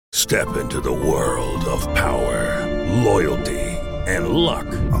Step into the world of power, loyalty, and luck.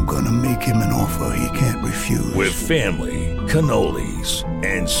 I'm gonna make him an offer he can't refuse. With family, cannolis,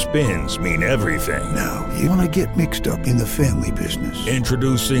 and spins mean everything. Now, you wanna get mixed up in the family business.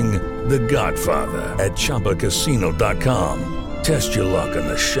 Introducing The Godfather at ChumbaCasino.com. Test your luck in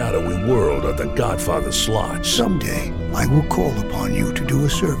the shadowy world of The Godfather slot. Someday, I will call upon you to do a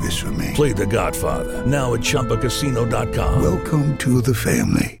service for me. Play The Godfather, now at ChumbaCasino.com. Welcome to the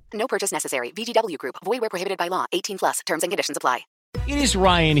family. No purchase necessary. VGW Group. Void where prohibited by law. 18+. Terms and conditions apply. It is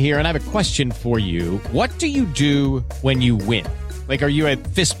Ryan here, and I have a question for you. What do you do when you win? Like, are you a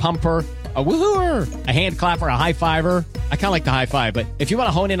fist pumper, a woohooer, a hand clapper, a high fiver? I kind of like the high five, but if you want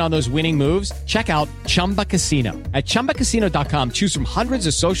to hone in on those winning moves, check out Chumba Casino. At ChumbaCasino.com, choose from hundreds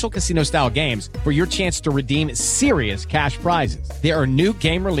of social casino-style games for your chance to redeem serious cash prizes. There are new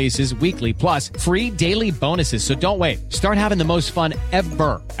game releases weekly, plus free daily bonuses. So don't wait. Start having the most fun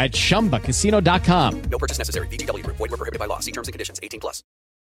ever at ChumbaCasino.com. No purchase necessary. VGW Group. Void where prohibited by law. See terms and conditions. 18+.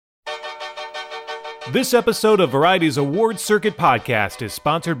 This episode of Variety's Award Circuit podcast is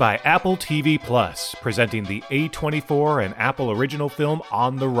sponsored by Apple TV Plus, presenting the A24 and Apple original film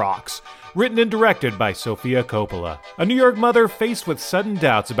On the Rocks, written and directed by Sofia Coppola. A New York mother faced with sudden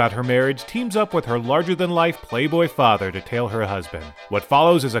doubts about her marriage teams up with her larger-than-life Playboy father to tail her husband. What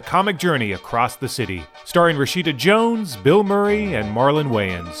follows is a comic journey across the city, starring Rashida Jones, Bill Murray, and Marlon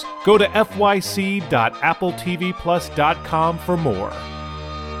Wayans. Go to fyc.appletvplus.com for more.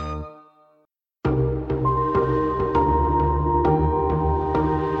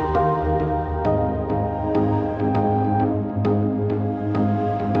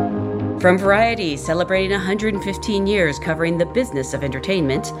 From Variety, celebrating 115 years covering the business of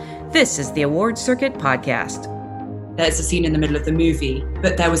entertainment, this is the Award Circuit Podcast. There's a scene in the middle of the movie,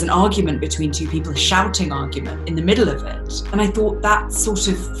 but there was an argument between two people, a shouting argument in the middle of it. And I thought that sort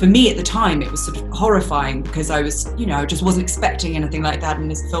of, for me at the time, it was sort of horrifying because I was, I just wasn't expecting anything like that in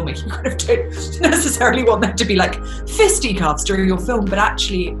this filmmaking. You kind of don't necessarily want there to be like fisticuffs during your film, but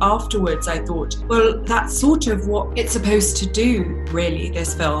actually afterwards I thought, well, that's sort of what it's supposed to do, really,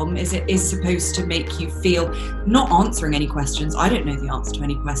 this film, is it is supposed to make you feel, not answering any questions. I don't know the answer to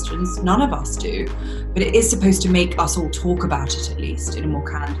any questions. None of us do. But it is supposed to make us all talk about it, at least in a more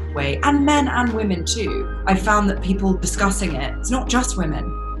candid way, and men and women too. I found that people discussing it, it's not just women.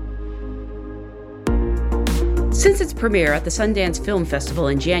 Since its premiere at the Sundance Film Festival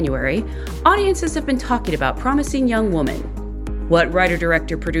in January, audiences have been talking about Promising Young Woman. What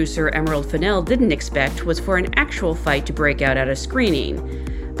writer-director-producer Emerald Fennell didn't expect was for an actual fight to break out at a screening,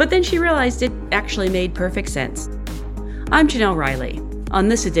 but then she realized it actually made perfect sense. I'm Janelle Riley. On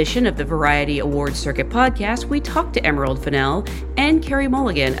this edition of the Variety Award Circuit podcast, we talk to Emerald Fennell and Carey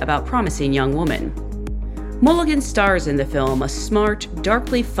Mulligan about Promising Young Woman. Mulligan stars in the film, a smart,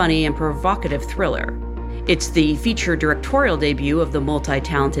 darkly funny, and provocative thriller. It's the feature directorial debut of the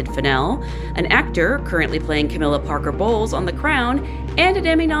multi-talented Fennell, an actor currently playing Camilla Parker Bowles on The Crown, and an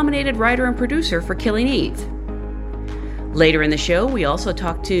Emmy-nominated writer and producer for Killing Eve. Later in the show, we also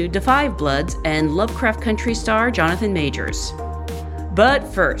talk to Da 5 Bloods and Lovecraft Country star Jonathan Majors. But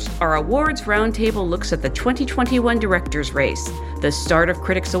first, our awards roundtable looks at the 2021 director's race, the start of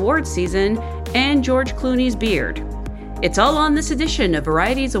Critics' Awards season, and George Clooney's beard. It's all on this edition of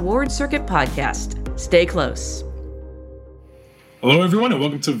Variety's Award Circuit podcast. Stay close. Hello, everyone, and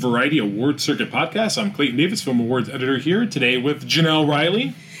welcome to Variety Award Circuit podcast. I'm Clayton Davis, film awards editor here today with Janelle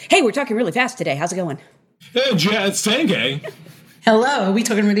Riley. Hey, we're talking really fast today. How's it going? Hey, Jazz Tenge. Hello, are we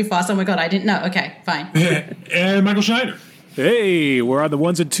talking really fast? Oh my God, I didn't know. Okay, fine. And Michael Schneider. Hey, we're on the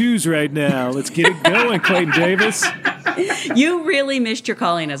ones and twos right now. Let's get it going, Clayton Davis. You really missed your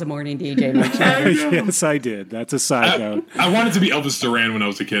calling as a morning DJ, Mike Schneider. Yes, I did. That's a side note. I wanted to be Elvis Duran when I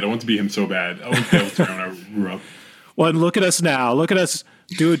was a kid. I wanted to be him so bad. I wanted to be Elvis Duran when I grew up. Well, and look at us now. Look at us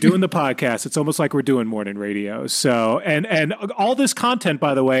doing the podcast. It's almost like we're doing morning radio. So, and all this content,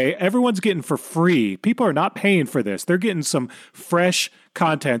 by the way, everyone's getting for free. People are not paying for this. They're getting some fresh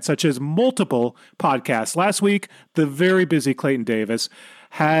content, such as multiple podcasts. Last week, the very busy Clayton Davis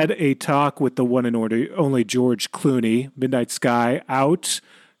had a talk with the one and only George Clooney, Midnight Sky, out.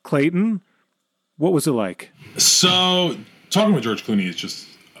 Clayton, what was it like? So, talking with George Clooney is just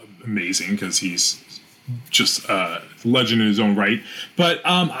amazing because he's just a legend in his own right. But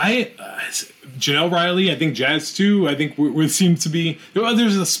Janelle Riley, I think Jazz too, I think we seem to be,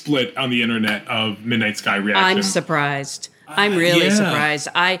 there's a split on the internet of Midnight Sky reaction. I'm surprised. I'm really surprised.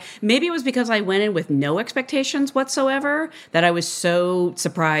 Maybe it was because I went in with no expectations whatsoever that I was so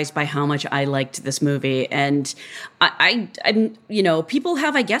surprised by how much I liked this movie. And I'm people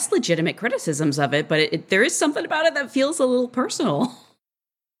have, I guess, legitimate criticisms of it, but there is something about it that feels a little personal.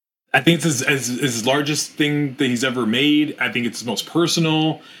 I think it's his largest thing that he's ever made. I think it's his most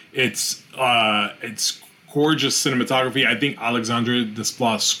personal. It's gorgeous cinematography. I think Alexandre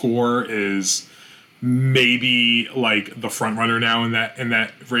Desplat's score is maybe like the front runner now in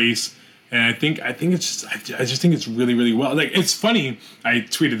that race. And I think it's just I just think it's really, really well. Like, it's funny. I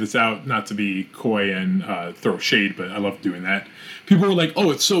tweeted this out, not to be coy and throw shade, but I love doing that. People were like,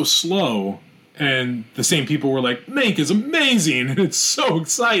 "Oh, it's so slow," and the same people were like, "Mank is amazing and it's so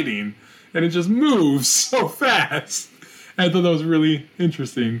exciting and it just moves so fast." And I thought that was really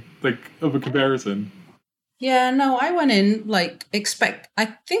interesting, like, of a comparison. Yeah, no, I went in expecting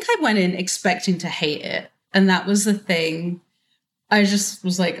to hate it, and that was the thing. I just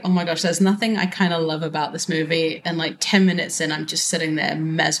was like, oh my gosh, there's nothing I kind of love about this movie. And like 10 minutes in, I'm just sitting there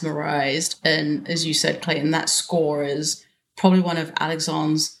mesmerized. And as you said, Clayton, that score is probably one of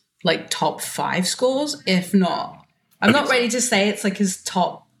Alexandre's like top 5 scores, if not. I'm not ready to say it's like his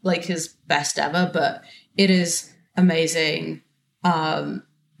top, like his best ever, but it is amazing. And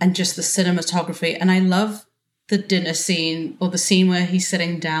just the cinematography. And I love the dinner scene, or the scene where he's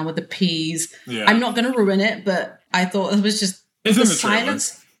sitting down with the peas. Yeah. I'm not going to ruin it, but I thought it was just, the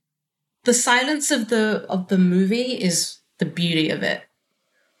silence. The silence of the movie is the beauty of it.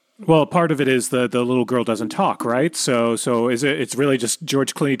 Well, part of it is the little girl doesn't talk, right? So it's really just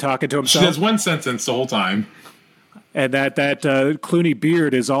George Clooney talking to himself. She has one sentence the whole time. And that Clooney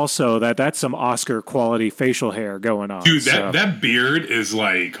beard is also that's some Oscar quality facial hair going on. Dude, that beard is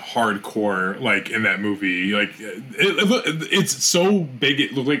like hardcore, like in that movie. Like it's so big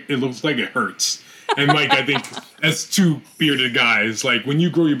it looks like it hurts. And like, I think as two bearded guys, like when you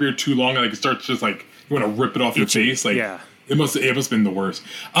grow your beard too long, like it starts just like you want to rip it off your face. Like, yeah. It must have been the worst.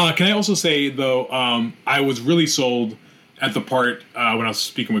 Can I also say though, I was really sold at the part when I was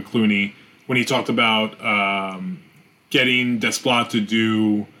speaking with Clooney when he talked about getting Desplat to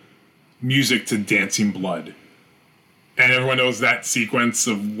do music to Dancing Blood, and everyone knows that sequence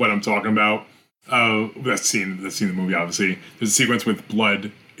of what I'm talking about. That's seen the movie, obviously. There's a sequence with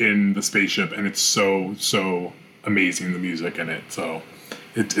blood in the spaceship, and it's so amazing, the music in it. So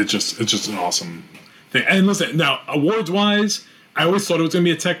it's just an awesome thing. And listen, now awards wise, I always thought it was going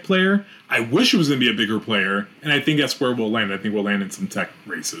to be a tech player. I wish it was going to be a bigger player, and I think that's where we'll land. I think we'll land in some tech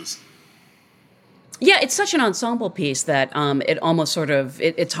races. Yeah, it's such an ensemble piece that it almost sort of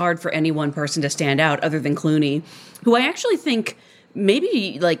it's hard for any one person to stand out other than Clooney, who I actually think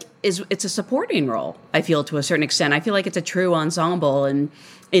maybe like it's a supporting role. I feel to a certain extent. I feel like it's a true ensemble, and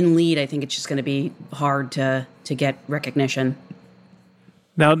in lead, I think it's just going to be hard to get recognition.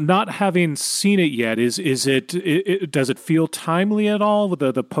 Now, not having seen it yet, is it does it feel timely at all with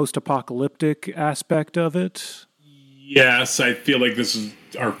the post-apocalyptic aspect of it? Yes, I feel like this is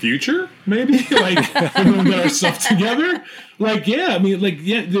our future, maybe. Like, when we get our stuff together. Like, yeah, I mean, like,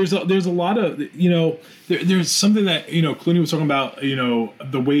 yeah, there's a lot of, there's something that, Clooney was talking about,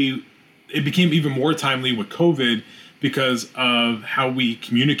 the way it became even more timely with COVID because of how we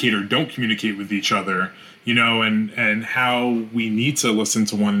communicate or don't communicate with each other, and how we need to listen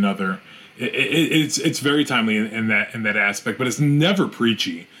to one another. It's very timely in that aspect, but it's never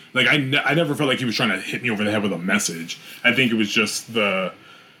preachy. Like, I never felt like he was trying to hit me over the head with a message. I think it was just the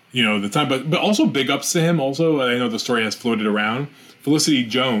time. But also big ups to him. Also, I know the story has floated around. Felicity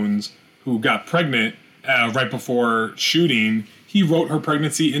Jones, who got pregnant right before shooting, he wrote her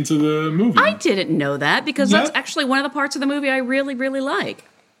pregnancy into the movie. I didn't know that because that's actually one of the parts of the movie I really, really like.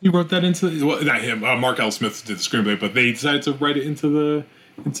 He wrote that not him. Mark L. Smith did the screenplay, but they decided to write it into the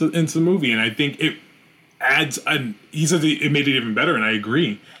movie, and I think it adds. He said it made it even better, and I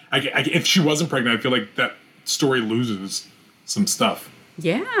agree. If she wasn't pregnant, I feel like that story loses some stuff.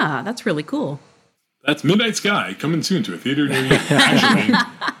 Yeah, that's really cool. That's Midnight Sky, coming soon to a theater near you.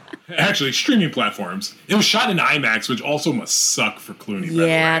 Actually, streaming platforms. It was shot in IMAX, which also must suck for Clooney.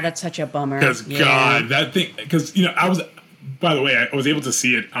 Yeah, that's such a bummer. Because God, that thing. Because I was. By the way, I was able to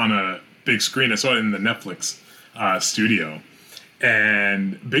see it on a big screen. I saw it in the Netflix studio.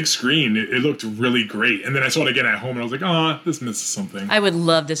 And big screen, it looked really great. And then I saw it again at home, and I was like, this misses something. I would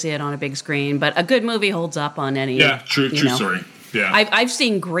love to see it on a big screen, but a good movie holds up on any. Yeah, true story. Yeah, I've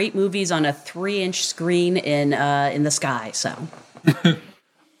seen great movies on a 3-inch screen in the sky. So.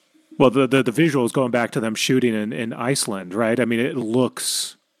 Well, the visuals going back to them shooting in Iceland, right? I mean, it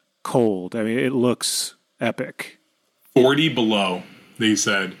looks cold. I mean, it looks epic. 40 below, they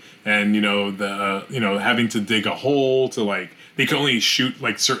said, and having to dig a hole to like. They could only shoot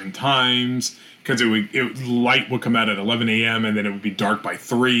like certain times because light would come out at 11 a.m. and then it would be dark by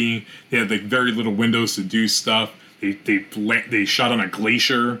 3. They had like very little windows to do stuff. They shot on a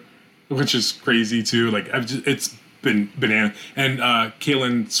glacier, which is crazy too. Like it's banana. And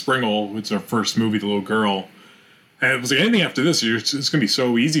Kaylin Springle, it's her first movie, the little girl. And it was like, anything after this, it's going to be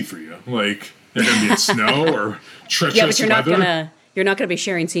so easy for you. Like, they're going to be in snow or treacherous weather. You're not going to be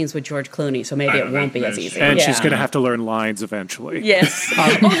sharing scenes with George Clooney, so maybe it won't be as easy. And she's going to have to learn lines eventually. Yes.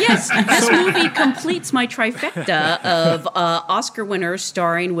 Yes. This movie completes my trifecta of Oscar winners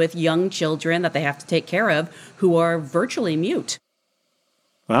starring with young children that they have to take care of who are virtually mute.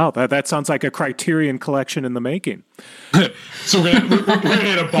 Wow, that sounds like a Criterion collection in the making. So we're gonna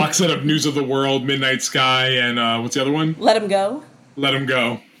hit a box set of News of the World, Midnight Sky, and what's the other one? Let 'Em Go. Let 'Em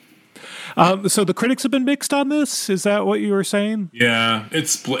Go. So the critics have been mixed on this? Is that what you were saying? Yeah, it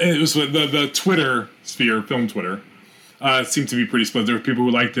was the Twitter sphere, film Twitter, seemed to be pretty split. There were people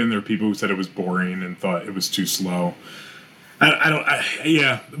who liked it, and there were people who said it was boring and thought it was too slow.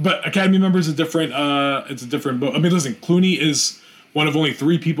 But Academy members are different. It's a different boat. I mean, listen, Clooney is one of only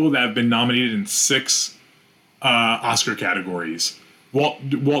 3 people that have been nominated in 6 Oscar categories.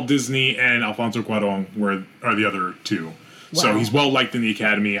 Walt Disney and Alfonso Cuarón are the other 2. Wow. So he's well liked in the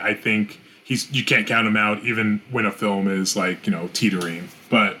Academy. I think you can't count him out even when a film is teetering.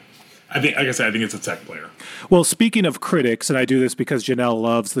 But I think, like I said, I think it's a tech player. Well, speaking of critics, and I do this because Janelle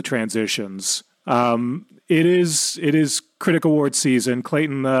loves the transitions. It is Critic Award season.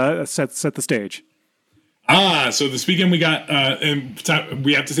 Clayton, set the stage. So this weekend we got,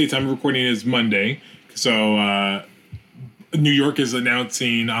 we have to say time of recording is Monday. So New York is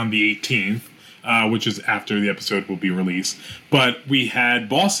announcing on the 18th, which is after the episode will be released. But we had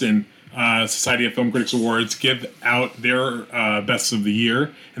Boston Society of Film Critics Awards give out their Best of the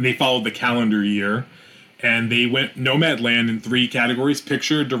Year, and they followed the calendar year. And they went Nomadland in 3 categories: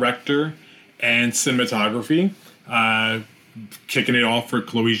 picture, director, and cinematography. Kicking it off for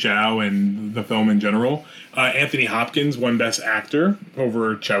Chloe Zhao and the film in general. Anthony Hopkins won Best Actor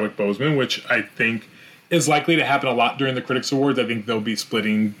over Chadwick Boseman, which I think is likely to happen a lot during the Critics Awards. I think they'll be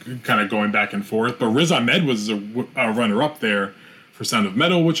splitting, kind of going back and forth. But Riz Ahmed was a runner-up there for Sound of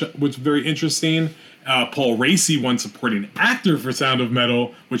Metal, which was very interesting. Paul Raci won Supporting Actor for Sound of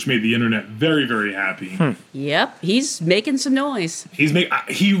Metal, which made the internet very, very happy. Yep, he's making some noise.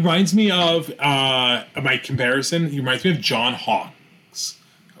 He reminds me of my comparison. He reminds me of John Hawkes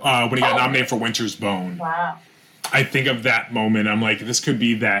when he got nominated for Winter's Bone. Wow. I think of that moment. I'm like, this could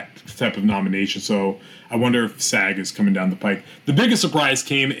be that type of nomination. So I wonder if SAG is coming down the pike. The biggest surprise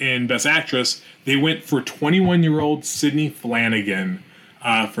came in Best Actress. They went for 21-year-old Sydney Flanagan.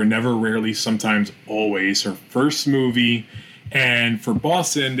 For Never, Rarely, Sometimes, Always, her first movie. And for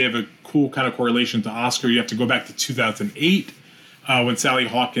Boston, they have a cool kind of correlation to Oscar. You have to go back to 2008 when Sally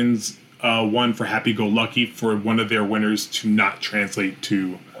Hawkins won for Happy Go Lucky for one of their winners to not translate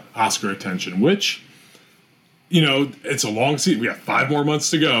to Oscar attention, which, it's a long season. We have 5 more months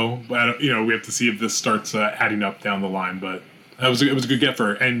to go. But, we have to see if this starts adding up down the line. But it was a good get for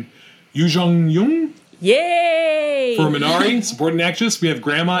her. And Yoo Jung-yoon? Yay! For Minari, supporting actress, we have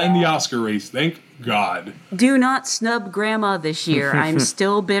Grandma in the Oscar race. Thank God. Do not snub Grandma this year. I'm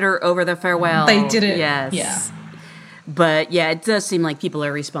still bitter over The Farewell. They did it. Yes. Yeah. But yeah, it does seem like people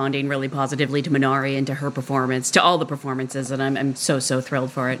are responding really positively to Minari and to her performance, to all the performances, and I'm so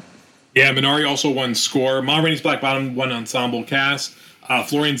thrilled for it. Yeah, Minari also won score. Ma Rainey's Black Bottom won ensemble cast.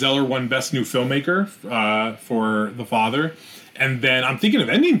 Florian Zeller won Best New Filmmaker for The Father. And then I'm Thinking of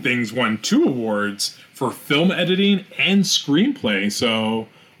Ending Things won 2 awards for film editing and screenplay. So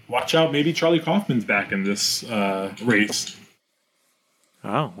watch out. Maybe Charlie Kaufman's back in this race.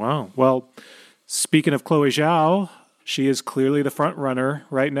 Oh, wow. Well, speaking of Chloe Zhao, she is clearly the front runner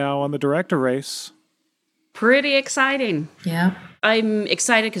right now on the director race. Pretty exciting. Yeah. I'm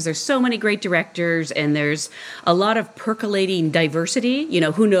excited because there's so many great directors and there's a lot of percolating diversity.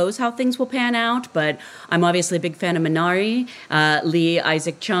 Who knows how things will pan out, but I'm obviously a big fan of Minari, Lee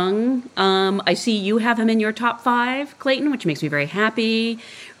Isaac Chung. I see you have him in your top 5, Clayton, which makes me very happy.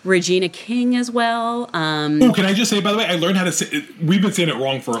 Regina King as well. Can I just say, by the way, I learned how to say it. We've been saying it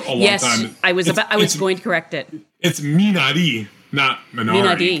wrong for a long time. Yes, I was going to correct it. It's Minari, not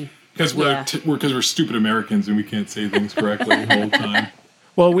Minari. Minari. Because we're stupid Americans and we can't say things correctly the whole time.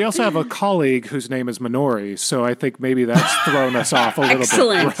 Well, we also have a colleague whose name is Minori, so I think maybe that's thrown us off a little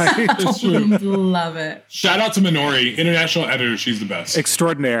Excellent. bit. Right? It's true. Love it. Shout out to Minori, international editor. She's the best.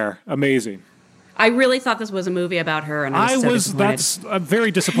 Extraordinaire. Amazing. I really thought this was a movie about her, and I was disappointed. I'm very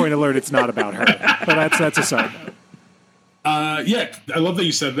disappointed to learn it's not about her, but that's a side note. Yeah, I love that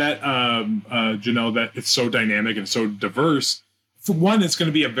you said that, Janelle, that it's so dynamic and so diverse. For one, it's going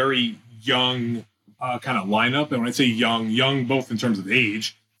to be a very young kind of lineup. And when I say young both in terms of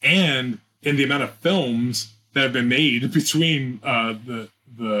age and in the amount of films that have been made between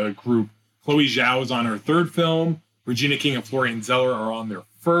the group. Chloe Zhao is on her 3rd film. Regina King and Florian Zeller are on their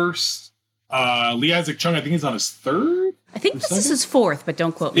first. Lee Isaac Chung, I think he's on his third. I think this is his fourth, but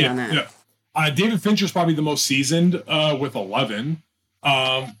don't quote me on that. Yeah. David Fincher's probably the most seasoned with 11.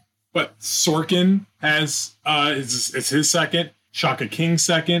 But Sorkin has is his second. Shaka King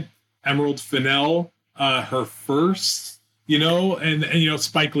second. Emerald Fennell her first. And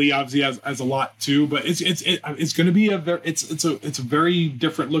Spike Lee obviously has a lot too. But it's going to be it's a very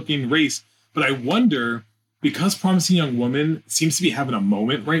different looking race. But I wonder, because Promising Young Woman seems to be having a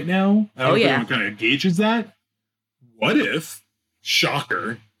moment right now. I don't know if anyone kind of gauges that. What if,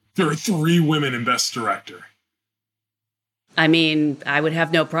 shocker, there are 3 women in Best Director? I mean, I would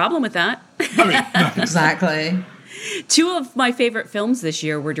have no problem with that. Exactly. 2 of my favorite films this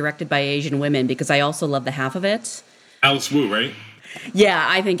year were directed by Asian women because I also love the half of it. Alice Wu, right? Yeah,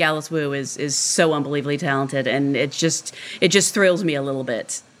 I think Alice Wu is so unbelievably talented, and it just thrills me a little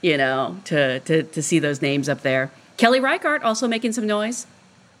bit, to see those names up there. Kelly Reichardt also making some noise.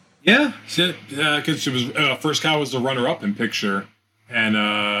 Yeah, because she was First Cow was the runner-up in picture,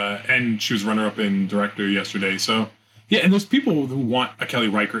 and she was runner-up in director yesterday. So yeah, and there's people who want a Kelly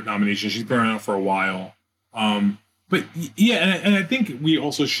Reichardt nomination. She's been around for a while, but yeah, and I think we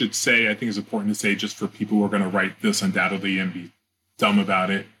also should say, I think it's important to say, just for people who are going to write this undoubtedly and be dumb about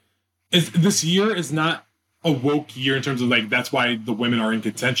it, is this year is not a woke year in terms of that's why the women are in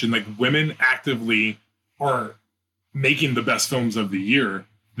contention. Women actively are making the best films of the year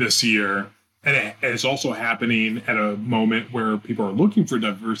this year, and it's also happening at a moment where people are looking for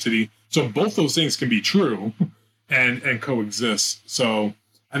diversity. So both those things can be true and coexist. So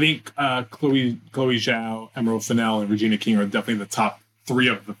I think Chloe Zhao, Emerald Fennell, and Regina King are definitely the top 3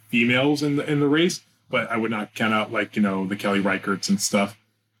 of the females in the race. But I would not count out the Kelly Reichardts and stuff.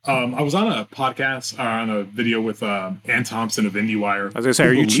 I was on a podcast or on a video with Ann Thompson of IndieWire. I was gonna say,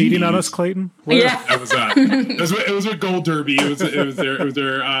 are you cheating on us, Clayton? Yeah, that was it was a gold derby. It was their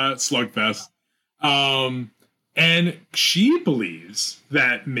slugfest. And she believes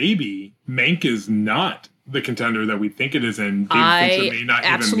that maybe Mank is not the contender that we think it is, and David Fincher may not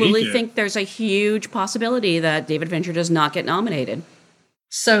absolutely even make it. think there's a huge possibility that David Fincher does not get nominated.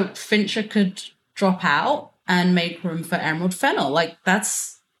 So Fincher could drop out and make room for Emerald Fennell.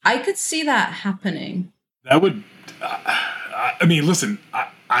 I could see that happening. That would, I mean, listen,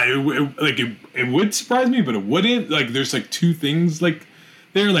 it would surprise me, but it wouldn't. There's 2 things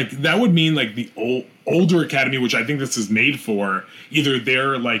there. That would mean the older Academy, which I think this is made for, either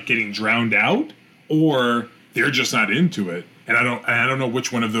they're getting drowned out or they're just not into it. And I don't know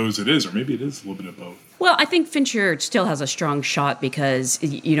which one of those it is, or maybe it is a little bit of both. Well, I think Fincher still has a strong shot because,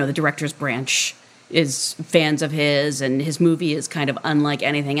 the director's branch is fans of his, and his movie is kind of unlike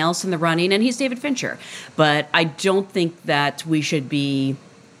anything else in the running, and he's David Fincher. But I don't think that we should be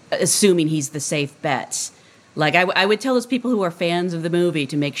assuming he's the safe bet. I would tell those people who are fans of the movie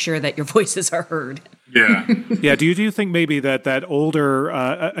to make sure that your voices are heard. Yeah. Yeah. Do you think maybe that older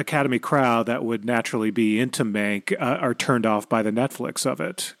Academy crowd that would naturally be into Mank are turned off by the Netflix of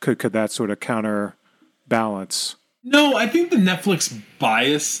it? Could that sort of counterbalance? No, I think the Netflix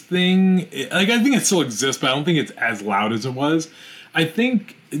bias thing, I think it still exists, but I don't think it's as loud as it was. I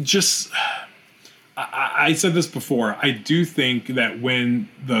think I said this before, I do think that when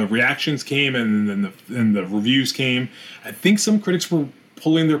the reactions came and then the reviews came, I think some critics were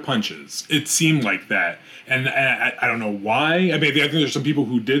pulling their punches. It seemed like that. And I don't know why. I mean, I think there's some people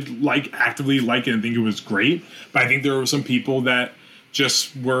who did actively like it and think it was great, but I think there were some people that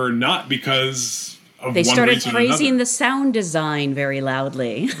just were not because they started praising the sound design very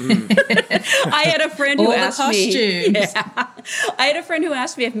loudly. I had a friend who asked me. Yeah, I had a friend who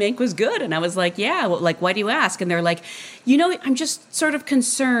asked me if Mank was good, and I was like, "Yeah." Well, why do you ask? And they're like, I'm just sort of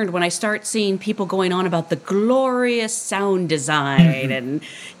concerned when I start seeing people going on about the glorious sound design and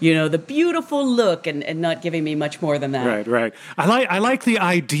the beautiful look, and not giving me much more than that. Right. I like the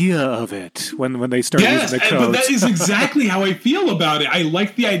idea of it when they start using the codes. But that is exactly how I feel about it. I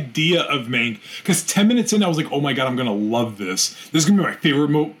like the idea of Mank because 10 minutes in, I was like, oh my God, I'm going to love this. This is going to be my favorite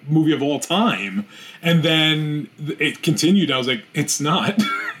movie of all time. And then it continued. I was like, it's not.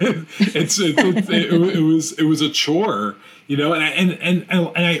 It was a chore, And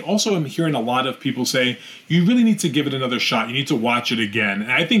I also am hearing a lot of people say you really need to give it another shot. You need to watch it again.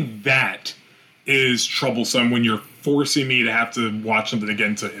 And I think that is troublesome when you're forcing me to have to watch something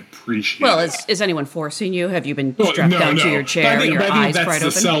again to appreciate. Well, is anyone forcing you? Have you been strapped down to your chair and your eyes pried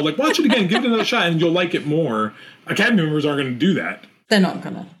open? Sell. Watch it again, give it another shot, and you'll like it more. Academy members aren't going to do that. They're not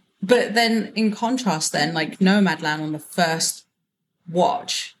going to. But then, in contrast, Nomadland on the first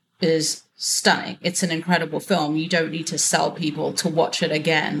watch is stunning. It's an incredible film. You don't need to sell people to watch it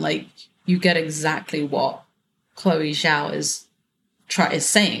again. You get exactly what Chloe Zhao is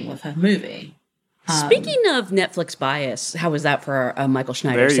saying with her movie. Speaking of Netflix bias, how was that for a Michael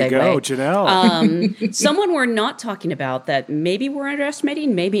Schneider segue? There you go, Janelle. Someone we're not talking about that maybe we're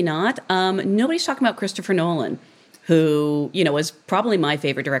underestimating, maybe not. Nobody's talking about Christopher Nolan, who, is probably my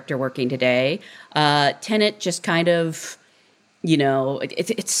favorite director working today. Tenet just kind of,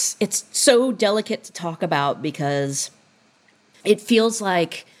 it's so delicate to talk about because it feels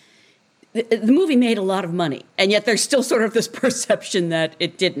like the movie made a lot of money, and yet there's still sort of this perception that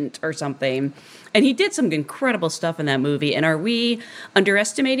it didn't or something. And he did some incredible stuff in that movie. And are we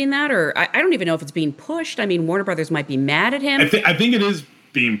underestimating that? Or I don't even know if it's being pushed. I mean, Warner Brothers might be mad at him. I think it is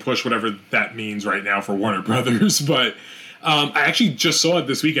being pushed, whatever that means right now for Warner Brothers. But I actually just saw it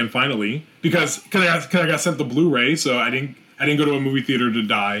this weekend finally because I got sent the Blu-ray, so I didn't go to a movie theater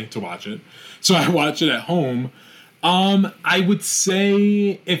to watch it. So I watched it at home. I would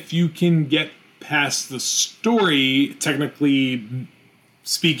say if you can get past the story, technically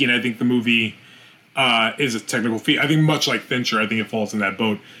speaking, I think the movie is a technical feat. I think much like Fincher, I think it falls in that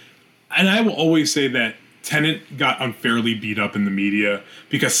boat. And I will always say that Tenet got unfairly beat up in the media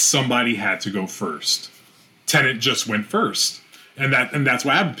because somebody had to go first. Tenet just went first. And that's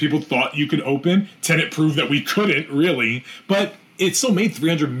what happened. People thought you could open. Tenet proved that we couldn't, really. But it still made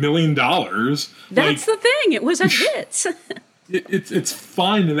 $300 million. That's the thing. It was a hit. It's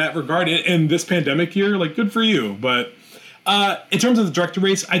fine in that regard. In this pandemic year, good for you. But in terms of the director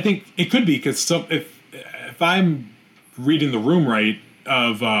race, I think it could be because if I'm reading the room right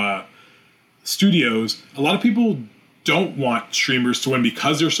of studios, a lot of people don't want streamers to win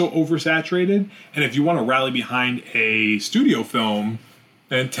because they're so oversaturated. And if you want to rally behind a studio film,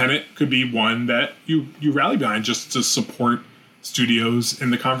 then Tenet could be one that you rally behind just to support studios in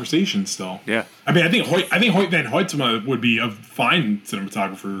the conversation still. Yeah. I mean, I think Hoyt van Hoytema would be a fine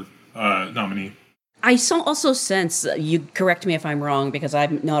cinematographer nominee. I also sense, you correct me if I'm wrong, because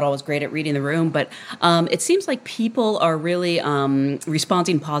I'm not always great at reading the room, but it seems like people are really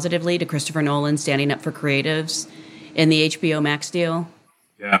responding positively to Christopher Nolan standing up for creatives in the HBO Max deal.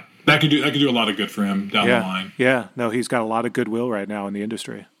 Yeah, that could do a lot of good for him down the line. Yeah, no, he's got a lot of goodwill right now in the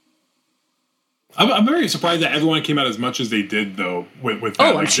industry. I'm very surprised that everyone came out as much as they did, though. With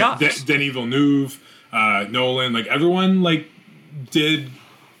that. I'm shocked. Denis Villeneuve, Nolan, everyone did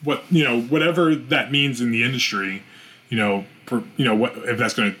what whatever that means in the industry. What if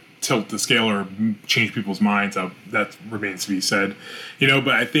that's going to tilt the scale or change people's minds? That remains to be said. But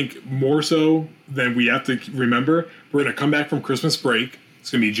I think more so than we have to remember, we're going to come back from Christmas break. It's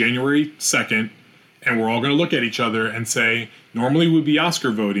going to be January 2nd, and we're all going to look at each other and say, normally we'd be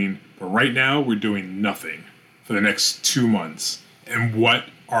Oscar voting, but right now we're doing nothing for the next 2 months. And what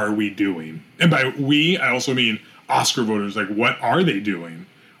are we doing? And by we, I also mean Oscar voters. What are they doing?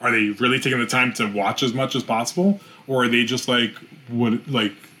 Are they really taking the time to watch as much as possible? Or are they just it's going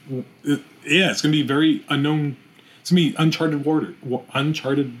to be very unknown. It's going to be uncharted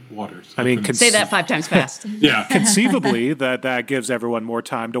waters. I mean, say that 5 times fast. Yeah. Conceivably, that gives everyone more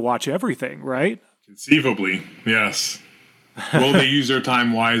time to watch everything, right? Conceivably, yes. Will they use their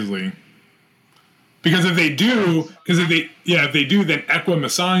time wisely? Because if they do, then Ekwa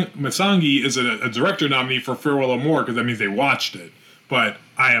Masangi is a director nominee for Farewell Amore because that means they watched it. But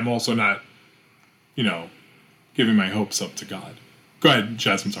I am also not, giving my hopes up to God. Go ahead,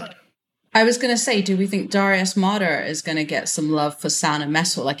 Jess, I'm sorry. I was going to say, do we think Darius Marder is going to get some love for Sound of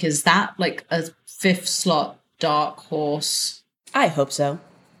Metal? Is that a 5th slot dark horse? I hope so.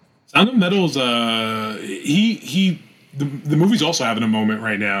 Sound of Metal's the movie's also having a moment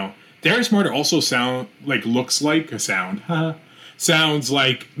right now. Darius Marder also sounds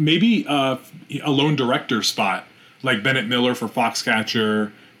like maybe a lone director spot, like Bennett Miller for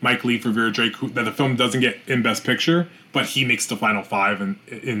Foxcatcher, Mike Leigh for Vera Drake, that the film doesn't get in Best Picture, but he makes the final 5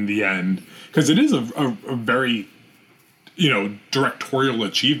 in the end. Because it is a very, directorial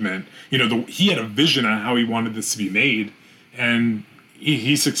achievement. He had a vision on how he wanted this to be made, and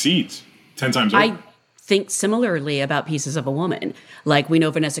he succeeds 10 times over. I think similarly about Pieces of a Woman. We know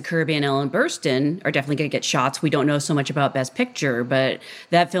Vanessa Kirby and Ellen Burstyn are definitely going to get shots. We don't know so much about Best Picture, but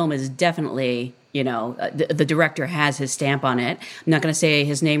that film is definitely, the director has his stamp on it. I'm not going to say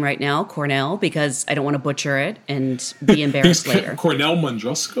his name right now, Cornell, because I don't want to butcher it and be embarrassed later. Cornell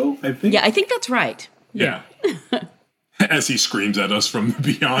Mundrusco, I think? Yeah, I think that's right. Yeah. As he screams at us from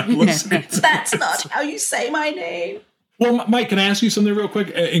beyond listening. That's not how you say my name. Well, Mike, can I ask you something real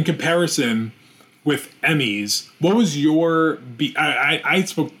quick? In comparison with Emmys, what was your... I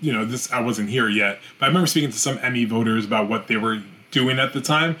spoke, this, I wasn't here yet, but I remember speaking to some Emmy voters about what they were doing at the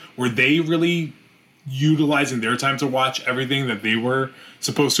time. Were they really utilizing their time to watch everything that they were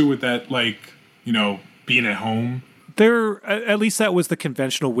supposed to with that, being at home. At least that was the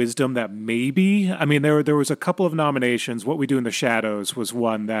conventional wisdom that maybe, I mean, there was a couple of nominations. What We Do in the Shadows was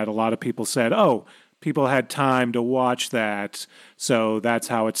one that a lot of people said, oh, people had time to watch that, so that's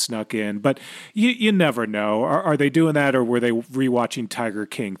how it snuck in. But you never know. Are they doing that, or were they rewatching Tiger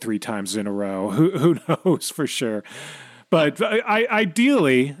King 3 times in a row? Who knows for sure? But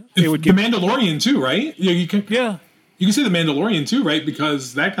ideally, it would get... The Mandalorian too, right? Yeah, you can say The Mandalorian too, right?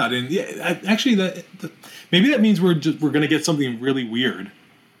 Because that got in. Yeah, actually, maybe that means we're going to get something really weird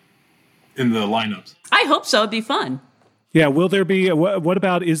in the lineups. I hope so. It'd be fun. Yeah, will there be, what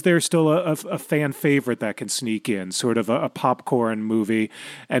about, is there still a fan favorite that can sneak in, sort of a popcorn movie,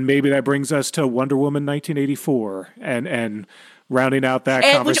 and maybe that brings us to Wonder Woman 1984, and rounding out that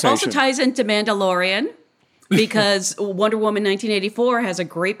conversation. Which also ties into Mandalorian, because Wonder Woman 1984 has a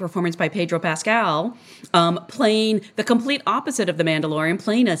great performance by Pedro Pascal, playing the complete opposite of the Mandalorian,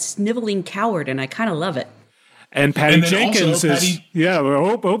 playing a sniveling coward, and I kind of love it. And Patty Jenkins is,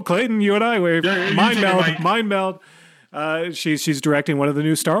 Clayton, you and I, mind meld. She's directing one of the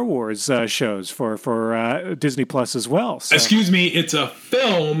new Star Wars shows for Disney Plus as well. So. Excuse me, it's a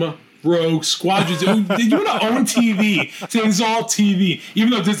film. Rogue Squadron. You want to own TV? It's all TV.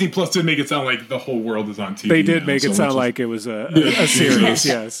 Even though Disney Plus did make it sound like the whole world is on TV. They did make it sound like it was a series.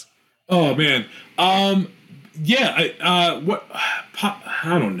 Yes. Oh man. I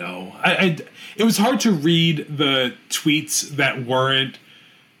don't know. It was hard to read the tweets that weren't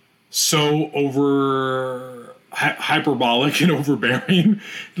so hyperbolic and overbearing.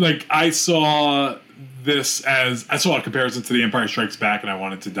 Like I saw a comparison to The Empire Strikes Back, and I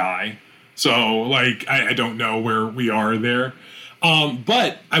wanted to die. So like I don't know where we are there.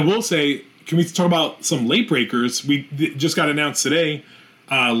 But I will say, can we talk about some late breakers? We just got announced today.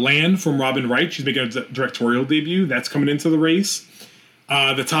 Land from Robin Wright. She's making a directorial debut. That's coming into the race.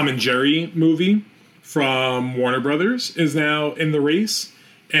 The Tom and Jerry movie from Warner Brothers is now in the race.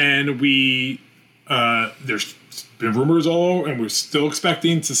 And there's been rumors all, and we're still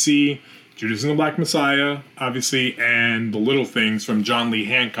expecting to see Judas and the Black Messiah, obviously, and The Little Things from John Lee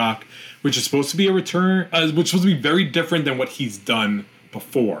Hancock, which is supposed to be a return, which is supposed to be very different than what he's done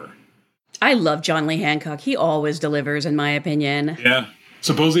before. I love John Lee Hancock. He always delivers, in my opinion. Yeah.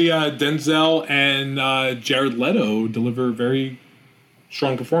 Supposedly Denzel and Jared Leto deliver very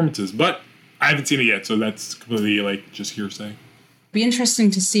strong performances, but I haven't seen it yet, so that's completely just hearsay. Be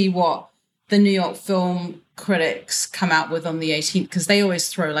interesting to see what the New York Film Critics come out with on the 18th, because they always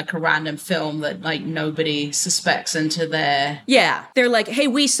throw a random film that nobody suspects into their... Yeah, they're like, hey,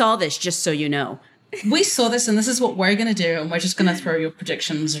 we saw this, just so you know. We saw this, and this is what we're going to do, and we're just going to throw your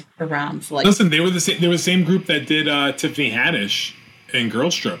predictions around for Listen, they were the same group that did Tiffany Haddish in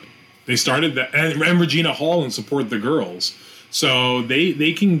Girls Trip. They started that, and Regina Hall, and support the girls. So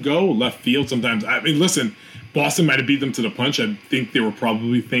they can go left field sometimes. I mean, listen, Boston might have beat them to the punch. I think they were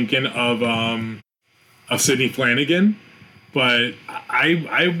probably thinking of Sidney Flanagan, but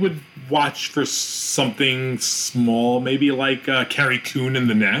I would watch for something small, maybe like Carrie Coon in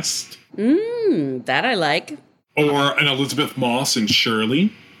The Nest. That I like. Or an Elizabeth Moss in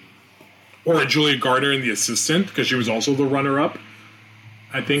Shirley. Or a Julia Garner in The Assistant, because she was also the runner-up,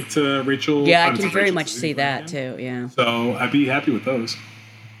 I think, to Rachel. Yeah, I can very much see that, too, yeah. So I'd be happy with those.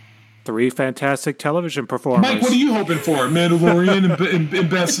 3 fantastic television performers. Mike, what are you hoping for? Mandalorian in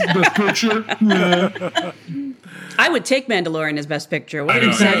best picture? Yeah. I would take Mandalorian as best picture. What are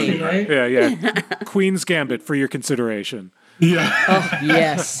you saying? Right? Yeah. Queen's Gambit for your consideration. Yeah. Oh,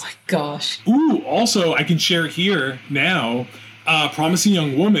 yes. Oh, my gosh. Ooh, also, I can share here now, Promising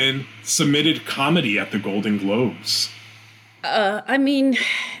Young Woman submitted comedy at the Golden Globes. I mean...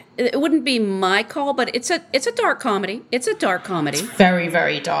 It wouldn't be my call, but it's a dark comedy. It's a dark comedy. Very,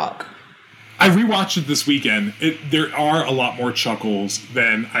 very dark. I rewatched it this weekend. There are a lot more chuckles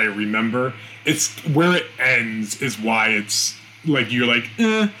than I remember. It's where it ends is why it's you're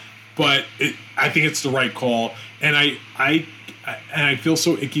but I think it's the right call. And I feel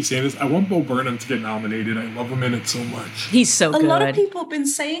so icky saying this. I want Bo Burnham to get nominated. I love him in it so much. He's so good. A lot of people have been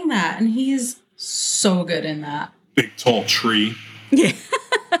saying that, and he is so good in that. Big tall tree. Yeah.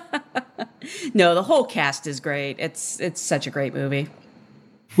 No, the whole cast is great. It's such a great movie.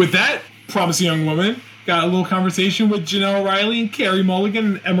 With that, Promising Young Woman got a little conversation with Janelle Riley and Carey Mulligan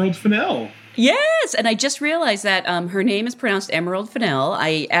and Emerald Fennell. Yes, and I just realized that her name is pronounced Emerald Fennell.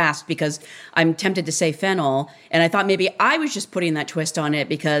 I asked because I'm tempted to say Fennell, and I thought maybe I was just putting that twist on it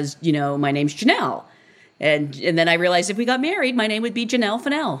because, my name's Janelle. And then I realized if we got married, my name would be Janelle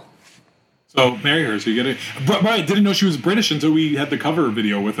Fennell. So marry her. So you get it. But I didn't know she was British until we had the cover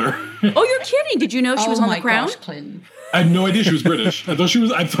video with her. Oh, you're kidding! Did you know she was on The Crown? Gosh, Clinton. I had no idea she was British. I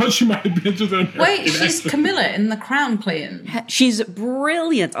thought she might have been to the. Wait, she's Camilla in The Crown, Clinton. She's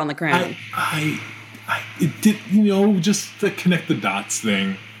brilliant on The Crown. It did, just the connect the dots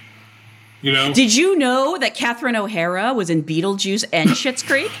thing. Did you know that Catherine O'Hara was in Beetlejuice and Schitt's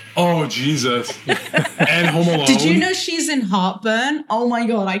Creek? Oh, Jesus. And Home Alone. Did you know she's in Heartburn? Oh my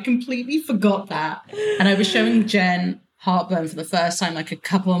God, I completely forgot that. And I was showing Jen Heartburn for the first time like a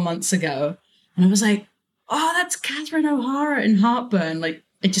couple of months ago. And I was like, oh, that's Catherine O'Hara in Heartburn. Like,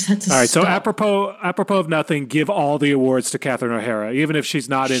 it just had to stop. All right, so apropos of nothing, give all the awards to Catherine O'Hara, even if she's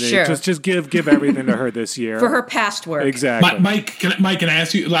not in it. Just give everything to her this year for her past work. Exactly. Mike, can I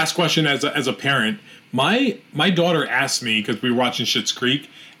ask you last question as a parent? My daughter asked me because we were watching Schitt's Creek,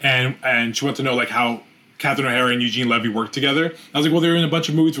 and she wanted to know like how Catherine O'Hara and Eugene Levy worked together. I was like, well, they were in a bunch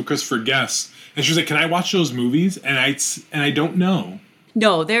of movies with Christopher Guest, and she was like, can I watch those movies? And I don't know.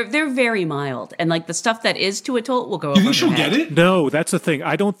 No, they're very mild, and like the stuff that is too adult will go over. Do you think she'll get it? No, that's the thing.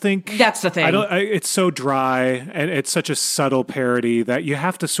 I don't think that's the thing. It's so dry, and it's such a subtle parody that you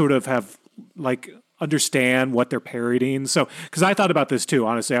have to sort of have like understand what they're parodying. So, because I thought about this too,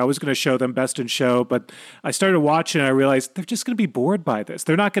 honestly, I was going to show them Best in Show, but I started watching, and I realized they're just going to be bored by this.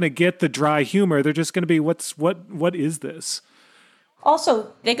 They're not going to get the dry humor. They're just going to be, what is this?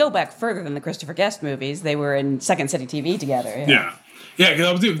 Also, they go back further than the Christopher Guest movies. They were in Second City TV together. Yeah, because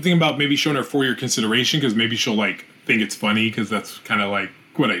I was thinking about maybe showing her for your consideration, because maybe she'll like think it's funny, because that's kind of like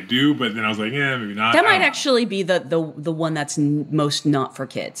what I do. But then I was like, yeah, maybe not. That might actually be the one that's most not for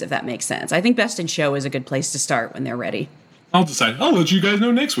kids, if that makes sense. I think Best in Show is a good place to start when they're ready. I'll decide. I'll let you guys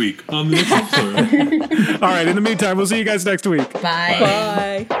know next week on the next episode. All right, in the meantime, we'll see you guys next week.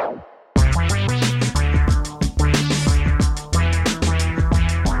 Bye.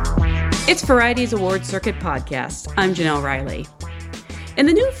 It's Variety's Award Circuit podcast. I'm Janelle Riley. In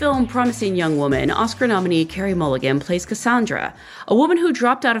the new film Promising Young Woman, Oscar nominee Carey Mulligan plays Cassandra, a woman who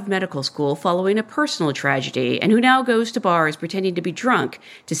dropped out of medical school following a personal tragedy and who now goes to bars pretending to be drunk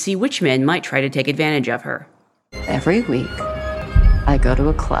to see which men might try to take advantage of her. Every week, I go to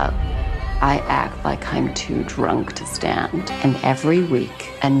a club. I act like I'm too drunk to stand. And every week,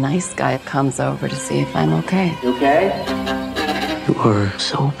 a nice guy comes over to see if I'm okay. You okay? You are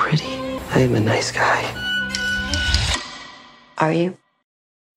so pretty. I am a nice guy. Are you?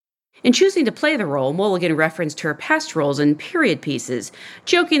 In choosing to play the role, Mulligan referenced her past roles in period pieces,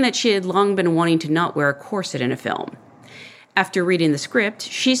 joking that she had long been wanting to not wear a corset in a film. After reading the script,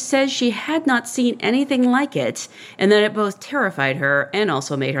 she says she had not seen anything like it, and that it both terrified her and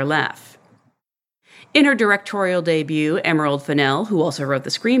also made her laugh. In her directorial debut, Emerald Fennell, who also wrote the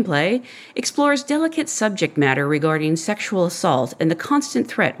screenplay, explores delicate subject matter regarding sexual assault and the constant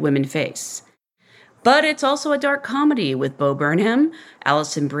threat women face. But it's also a dark comedy with Bo Burnham,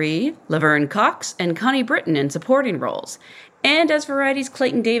 Alison Brie, Laverne Cox, and Connie Britton in supporting roles. And as Variety's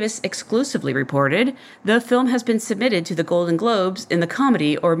Clayton Davis exclusively reported, the film has been submitted to the Golden Globes in the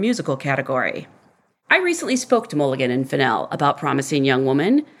comedy or musical category. I recently spoke to Mulligan and Fennell about Promising Young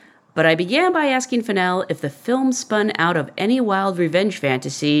Woman, but I began by asking Fennell if the film spun out of any wild revenge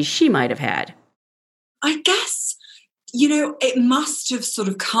fantasy she might have had. I guess, it must have sort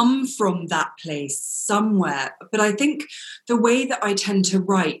of come from that place somewhere. But I think the way that I tend to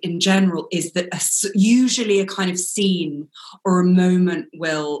write in general is that usually a kind of scene or a moment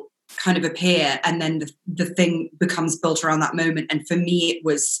will kind of appear, and then the thing becomes built around that moment. And for me, it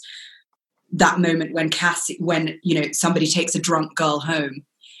was that moment when somebody takes a drunk girl home,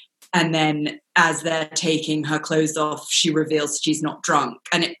 and then as they're taking her clothes off, she reveals she's not drunk.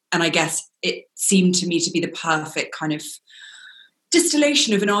 And I guess it seemed to me to be the perfect kind of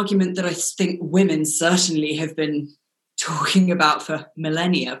distillation of an argument that I think women certainly have been talking about for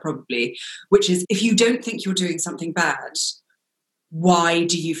millennia, probably, which is, if you don't think you're doing something bad, why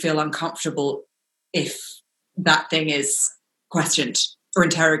do you feel uncomfortable if that thing is questioned or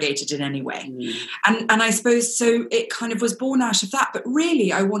interrogated in any way? And I suppose so it kind of was born out of that. But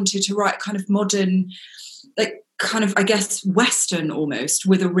really, I wanted to write kind of modern, like kind of, I guess, Western almost,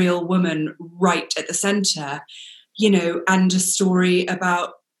 with a real woman right at the center, and a story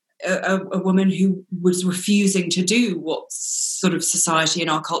about a woman who was refusing to do what sort of society and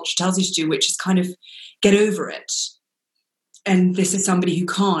our culture tells you to do, which is kind of get over it. And this is somebody who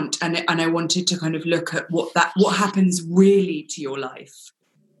can't. And I wanted to kind of look at what happens really to your life.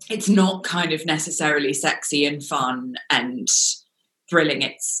 It's not kind of necessarily sexy and fun and thrilling.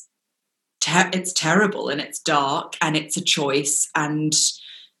 It's terrible and it's dark and it's a choice. And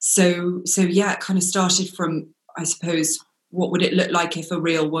so yeah, it kind of started from, I suppose, what would it look like if a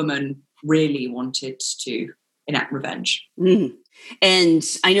real woman really wanted to enact revenge. Mm. And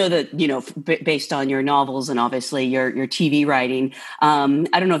I know that, based on your novels and obviously your TV writing, I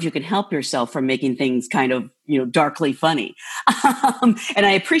don't know if you can help yourself from making things kind of, darkly funny. And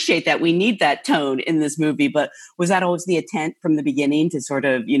I appreciate that we need that tone in this movie, but was that always the intent from the beginning to sort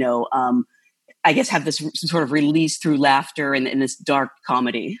of, I guess have this sort of release through laughter in this dark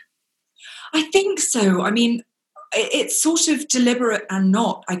comedy? I think so. I mean, it's sort of deliberate and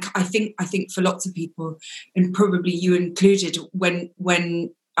not. I think for lots of people, and probably you included, when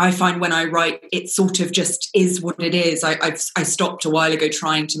I find when I write, it sort of just is what it is. I stopped a while ago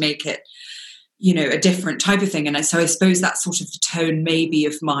trying to make it, a different type of thing, and so I suppose that's sort of the tone maybe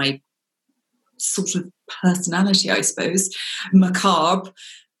of my sort of personality. I suppose macabre.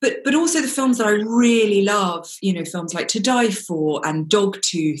 But also the films that I really love, films like To Die For and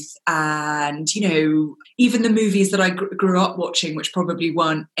Dogtooth and, even the movies that I grew up watching, which probably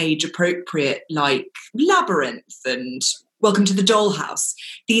weren't age appropriate, like Labyrinth and Welcome to the Dollhouse.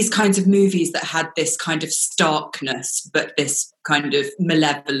 These kinds of movies that had this kind of starkness, but this kind of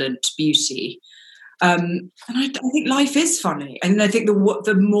malevolent beauty. And I think life is funny. And I think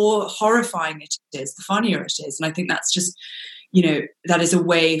the more horrifying it is, the funnier it is. And I think that's just... that is a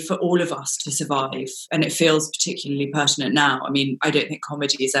way for all of us to survive. And it feels particularly pertinent now. I mean, I don't think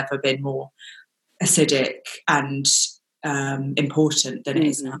comedy has ever been more acidic and important than it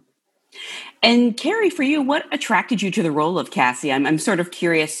is now. And Carey, for you, what attracted you to the role of Cassie? I'm sort of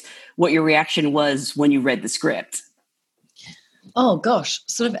curious what your reaction was when you read the script. Oh, gosh,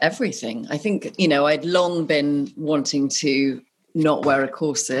 sort of everything. I think, I'd long been wanting to not wear a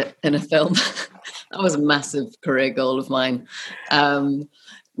corset in a film. That was a massive career goal of mine.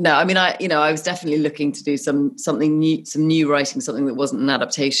 No, I mean, I was definitely looking to do something new, some new writing, something that wasn't an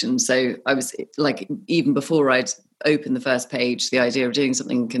adaptation. So I was like, even before I'd opened the first page, the idea of doing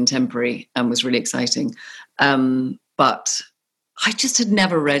something contemporary was really exciting. But I just had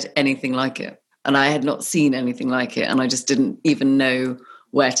never read anything like it, and I had not seen anything like it, and I just didn't even know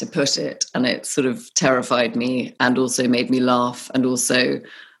where to put it. And it sort of terrified me and also made me laugh. And also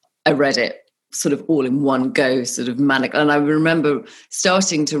I read it sort of all in one go, sort of manic. And I remember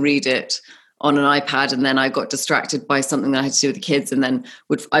starting to read it on an iPad, and then I got distracted by something that I had to do with the kids, and then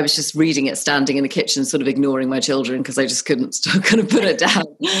I was just reading it standing in the kitchen, sort of ignoring my children because I just couldn't put it down.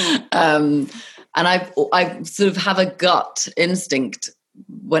 And I sort of have a gut instinct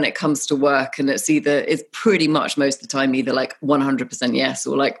when it comes to work, and it's pretty much most of the time either like 100% yes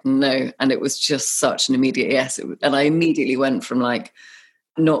or like no. And it was just such an immediate yes. And I immediately went from like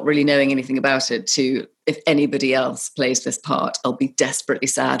not really knowing anything about it to, if anybody else plays this part, I'll be desperately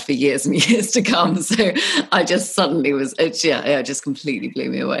sad for years and years to come. So I just suddenly it just completely blew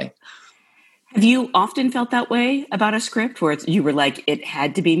me away. Have you often felt that way about a script where you were like, it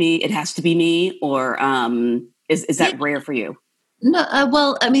had to be me, it has to be me, or is that rare for you? No,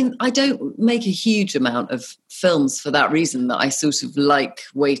 well, I mean, I don't make a huge amount of films for that reason, that I sort of like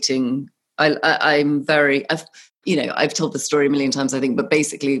waiting. I've told the story a million times, I think, but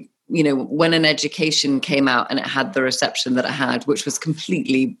basically, when An Education came out and it had the reception that it had, which was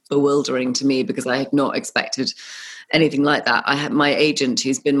completely bewildering to me because I had not expected anything like that. I had my agent,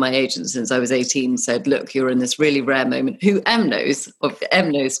 who's been my agent since I was 18, said, look, you're in this really rare moment. Who Em knows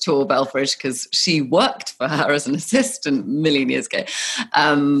Tor Belfridge, because she worked for her as an assistant a million years ago.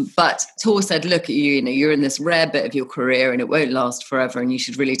 But Tor said, look at you, you're in this rare bit of your career and it won't last forever and you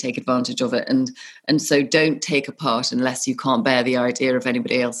should really take advantage of it. And so don't take a part unless you can't bear the idea of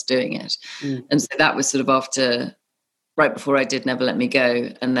anybody else doing it. Mm. And so that was sort of right before I did Never Let Me Go.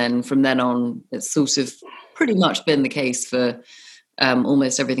 And then from then on, it's sort of pretty much been the case for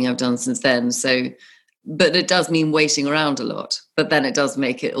almost everything I've done since then. So, but it does mean waiting around a lot, but then it does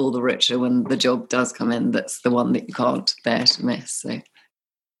make it all the richer when the job does come in. That's the one that you can't bear to miss. So,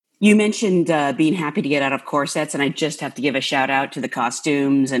 you mentioned being happy to get out of corsets, and I just have to give a shout out to the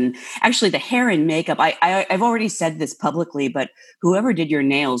costumes and actually the hair and makeup. I've already said this publicly, but whoever did your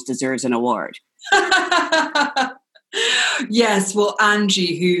nails deserves an award. Yes, well,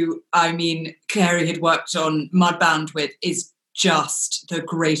 Angie, who, Carey had worked on Mudbound with, is just the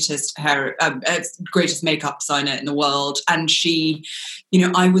greatest greatest makeup designer in the world. And she,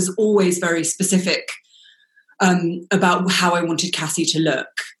 I was always very specific about how I wanted Cassie to look.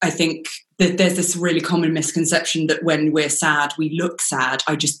 I think that there's this really common misconception that when we're sad, we look sad.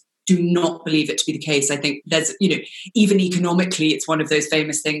 I just do not believe it to be the case. I think there's, even economically, it's one of those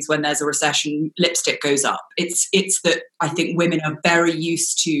famous things when there's a recession, lipstick goes up. It's that I think women are very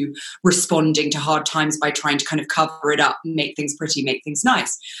used to responding to hard times by trying to kind of cover it up, make things pretty, make things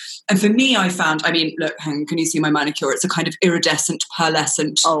nice. And for me, I found, look, hang on, can you see my manicure? It's a kind of iridescent,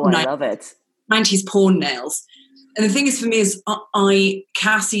 pearlescent. Oh, I love it. 90s porn nails. And the thing is for me is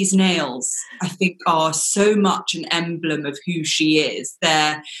Cassie's nails, I think, are so much an emblem of who she is.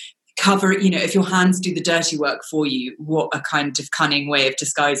 They're if your hands do the dirty work for you, what a kind of cunning way of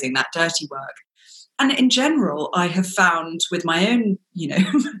disguising that dirty work. And in general, I have found with my own,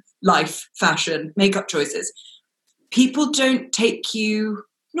 life, fashion, makeup choices, people don't take you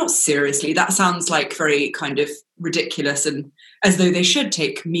not seriously. That sounds like very kind of ridiculous and as though they should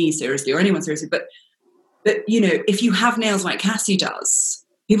take me seriously or anyone seriously. But if you have nails like Cassie does,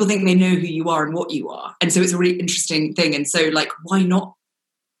 people think they know who you are and what you are. And so it's a really interesting thing. And so, why not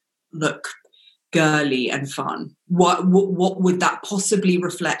look girly and fun? What would that possibly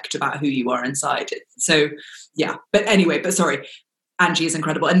reflect about who you are inside? So, yeah. But anyway, sorry, Angie is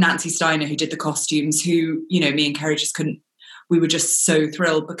incredible. And Nancy Steiner, who did the costumes, who, me and Carey just couldn't, we were just so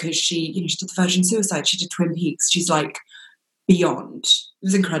thrilled because she did the Virgin Suicide. She did Twin Peaks. She's beyond. It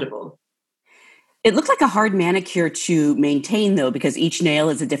was incredible. It looked like a hard manicure to maintain, though, because each nail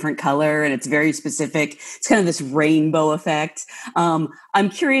is a different color and it's very specific. It's kind of this rainbow effect. I'm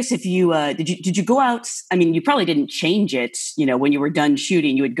curious if you did you go out? I mean, you probably didn't change it. When you were done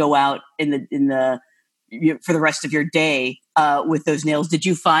shooting, you would go out for the rest of your day with those nails. Did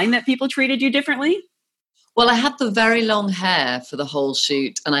you find that people treated you differently? Well, I had the very long hair for the whole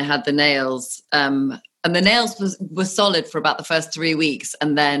shoot, and I had the nails. And the nails were solid for about the first 3 weeks,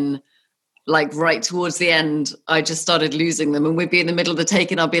 and then, right towards the end, I just started losing them, and we'd be in the middle of the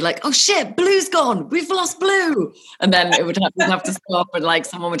take and I'd be like, oh shit, blue's gone, we've lost blue. And then it would have to stop and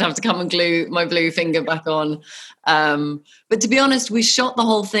someone would have to come and glue my blue finger back on. But to be honest, we shot the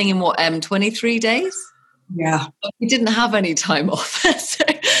whole thing in 23 days? Yeah. We didn't have any time off.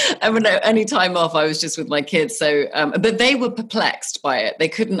 Any time off, I was just with my kids. So, but they were perplexed by it. They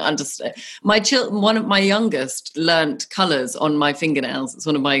couldn't understand. One of my youngest learnt colours on my fingernails. It's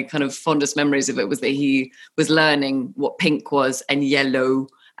one of my kind of fondest memories of it was that he was learning what pink was and yellow.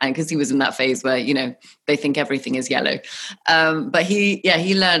 And because he was in that phase where, they think everything is yellow. But he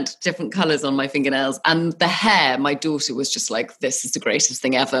learned different colours on my fingernails. And the hair, my daughter was just like, this is the greatest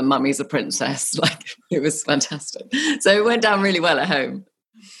thing ever. Mummy's a princess. It was fantastic. So it went down really well at home.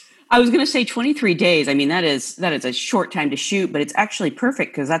 I was going to say 23 days. I mean, that is a short time to shoot, but it's actually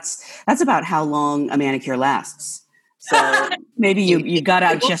perfect because that's about how long a manicure lasts. So maybe you got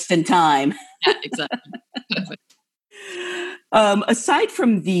out just in time. Yeah, exactly. Perfect. Aside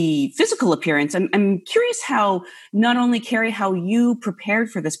from the physical appearance, I'm curious how not only Carey, how you prepared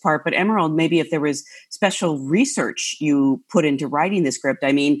for this part, but Emerald, maybe if there was special research you put into writing the script.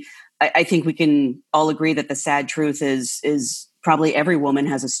 I mean, I think we can all agree that the sad truth is probably every woman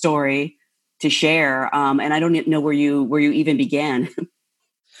has a story to share. And I don't know where you even began.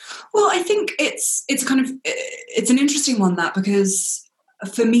 Well, I think it's an interesting one, that, because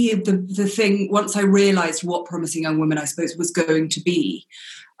for me, the thing, once I realized what Promising Young Woman, I suppose, was going to be,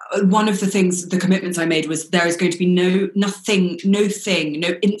 one of the commitments I made was there is going to be no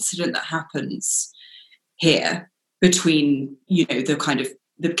incident that happens here between,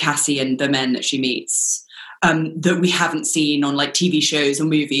 the Cassie and the men that she meets, that we haven't seen on TV shows or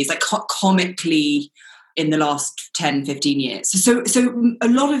movies, comically in the last 10, 15 years. So a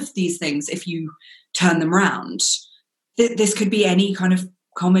lot of these things, if you turn them around, this could be any kind of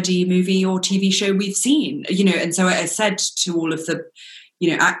comedy, movie or TV show we've seen, and so I said to all of the,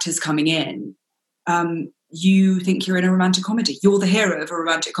 actors coming in, you think you're in a romantic comedy. You're the hero of a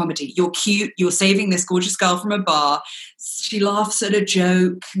romantic comedy. You're cute. You're saving this gorgeous girl from a bar. She laughs at a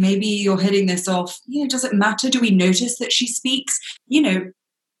joke. Maybe you're hitting this off. Does it matter? Do we notice that she speaks?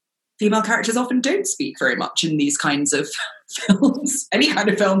 Female characters often don't speak very much in these kinds of films, any kind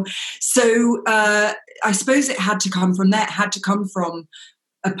of film. So I suppose it had to come from there. It had to come from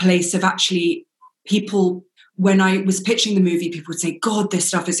a place of actually people. When I was pitching the movie, people would say, God, this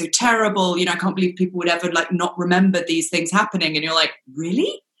stuff is so terrible. I can't believe people would ever not remember these things happening. And you're like,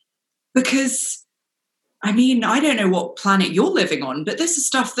 really? Because, I don't know what planet you're living on, but this is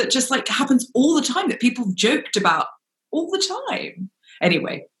stuff that just happens all the time, that people have joked about all the time.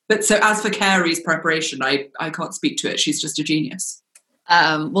 Anyway, but so as for Carey's preparation, I can't speak to it. She's just a genius.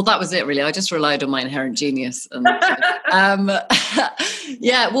 Well, that was it, really. I just relied on my inherent genius. And,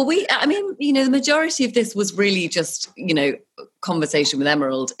 yeah, well, the majority of this was really just, conversation with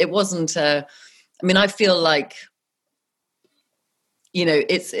Emerald. It wasn't, I feel like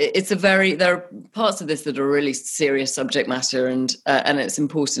there are parts of this that are really serious subject matter, and it's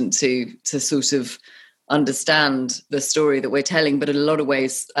important to sort of understand the story that we're telling. But in a lot of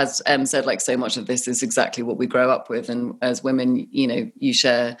ways, as Em said, like so much of this is exactly what we grow up with, and as women, you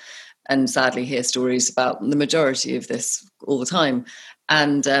share and sadly hear stories about the majority of this all the time.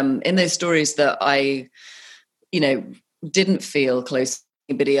 And in those stories that I, didn't feel close to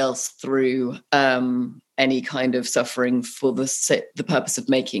anybody else through any kind of suffering for the purpose of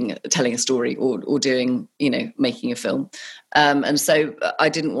telling a story or doing, making a film. And so I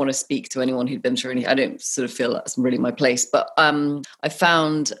didn't want to speak to anyone who'd been through any. I don't sort of feel that's really my place. But I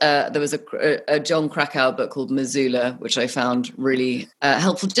found there was a John Krakauer book called Missoula, which I found really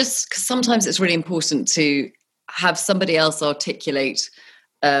helpful, just because sometimes it's really important to have somebody else articulate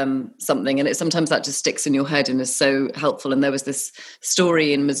something, and sometimes that just sticks in your head and is so helpful. And there was this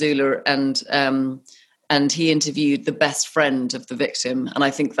story in Missoula, and he interviewed the best friend of the victim, and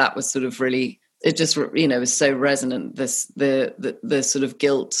I think that was sort of really, it just was so resonant. The sort of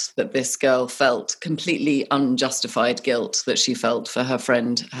guilt that this girl felt, completely unjustified guilt that she felt for her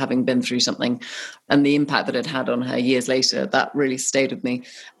friend having been through something, and the impact that it had on her years later. That really stayed with me.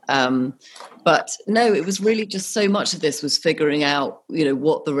 But no, it was really just so much of this was figuring out,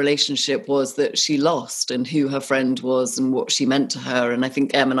 what the relationship was that she lost and who her friend was and what she meant to her. And I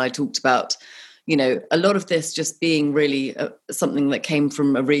think Em and I talked about, a lot of this just being really something that came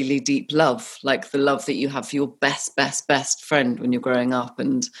from a really deep love, like the love that you have for your best friend when you're growing up,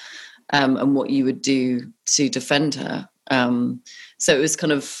 and what you would do to defend her. So it was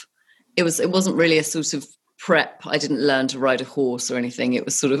kind of, it wasn't really a sort of prep. I didn't learn to ride a horse or anything. It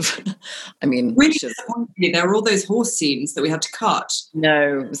was sort of, really disappointing. There were all those horse scenes that we had to cut.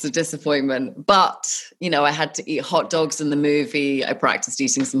 No, it was a disappointment. But, I had to eat hot dogs in the movie. I practiced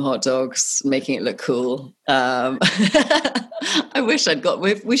eating some hot dogs, making it look cool. I wish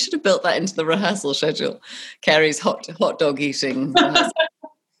we should have built that into the rehearsal schedule. Carey's hot dog eating.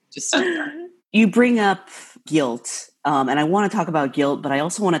 You bring up guilt, and I want to talk about guilt, but I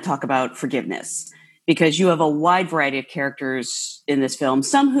also want to talk about forgiveness. Because you have a wide variety of characters in this film,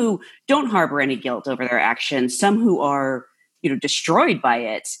 some who don't harbor any guilt over their actions, some who are, destroyed by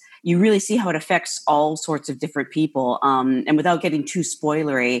it. You really see how it affects all sorts of different people. And without getting too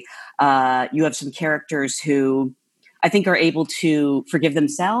spoilery, you have some characters who I think are able to forgive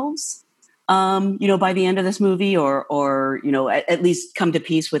themselves, by the end of this movie, or at least come to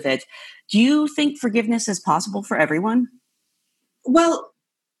peace with it. Do you think forgiveness is possible for everyone? Well,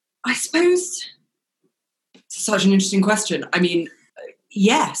 I suppose... Such an interesting question.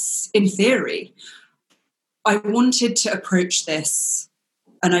 Yes, in theory. I wanted to approach this,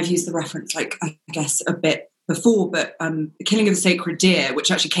 and I've used the reference, I guess, a bit before, but The Killing of a Sacred Deer,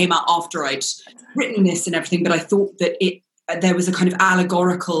 which actually came out after I'd written this and everything, but I thought that there was a kind of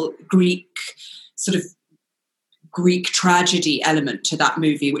allegorical Greek tragedy element to that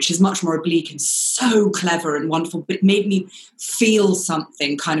movie, which is much more oblique and so clever and wonderful, but it made me feel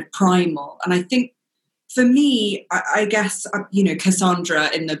something kind of primal. And I think, for me, I guess,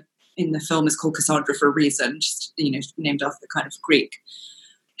 Cassandra in the film is called Cassandra for a reason, just, named after the kind of Greek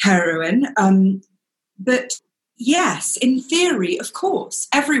heroine. But yes, in theory, of course,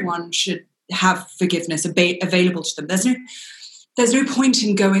 everyone should have forgiveness available to them. There's no point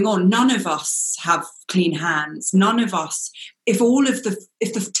in going on. None of us have clean hands. None of us, if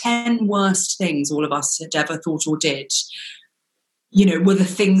the 10 worst things all of us had ever thought or did, were the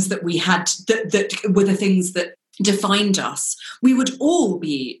things that we had, that were the things that defined us, we would all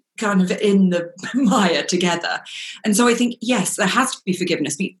be kind of in the mire together. And so I think, yes, there has to be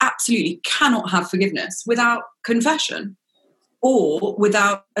forgiveness. We absolutely cannot have forgiveness without confession or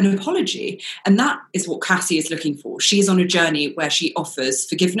without an apology. And that is what Cassie is looking for. She is on a journey where she offers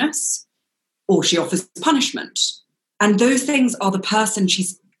forgiveness or she offers punishment. And those things are the person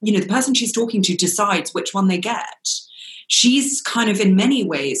she's talking to decides which one they get. She's kind of, in many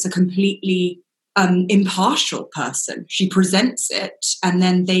ways, a completely impartial person. She presents it and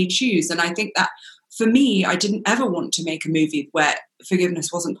then they choose. And I think that, for me, I didn't ever want to make a movie where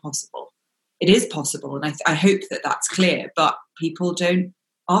forgiveness wasn't possible. It is possible, and I hope that that's clear, but people don't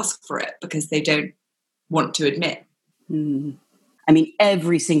ask for it because they don't want to admit. Mm.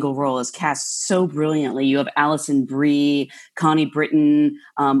 Every single role is cast so brilliantly. You have Alison Brie, Connie Britton,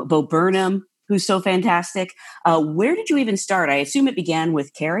 Bo Burnham, who's so fantastic. Where did you even start? I assume it began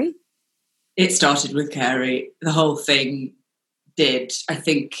with Carey? It started with Carey. The whole thing did. I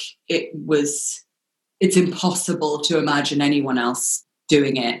think it's impossible to imagine anyone else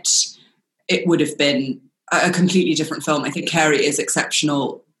doing it. It would have been a completely different film. I think Carey is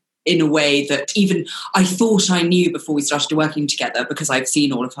exceptional in a way that even I thought I knew before we started working together, because I've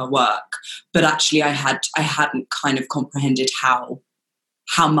seen all of her work, but actually I hadn't kind of comprehended how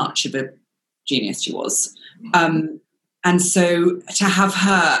much of a genius she was. And so to have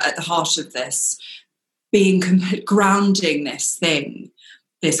her at the heart of this, grounding this thing,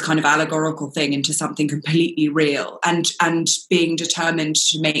 this kind of allegorical thing into something completely real, and being determined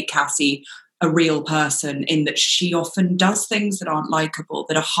to make Cassie a real person, in that she often does things that aren't likable,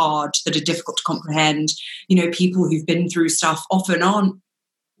 that are hard, that are difficult to comprehend. You know, people who've been through stuff often aren't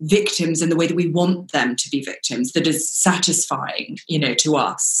victims in the way that we want them to be victims, that is satisfying, you know, to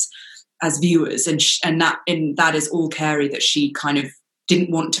us as viewers. And that is all Carey, that she kind of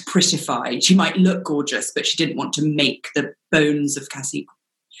didn't want to prettify. She might look gorgeous, but she didn't want to make the bones of Cassie,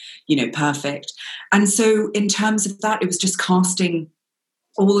 you know, perfect. And so in terms of that, it was just casting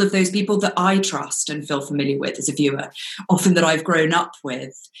all of those people that I trust and feel familiar with as a viewer, often that I've grown up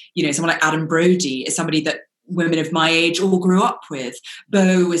with. You know, someone like Adam Brody is somebody that women of my age all grew up with.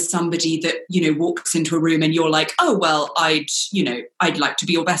 Beau is somebody that, you know, walks into a room and you're like, oh, well, I'd like to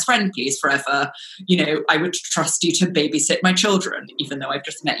be your best friend, please, forever. You know, I would trust you to babysit my children, even though I've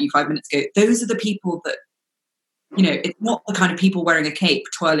just met you 5 minutes ago. Those are the people that, you know, it's not the kind of people wearing a cape,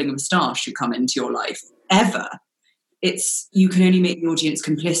 twirling a moustache who come into your life, ever. It's, you can only make the audience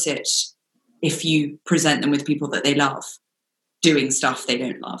complicit if you present them with people that they love, doing stuff they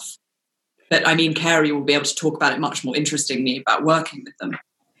don't love. But I mean, Carey will be able to talk about it much more interestingly about working with them.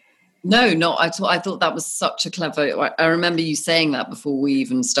 No, not at all. I thought that was such a clever... I remember you saying that before we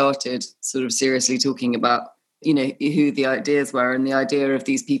even started sort of seriously talking about, you know, who the ideas were, and the idea of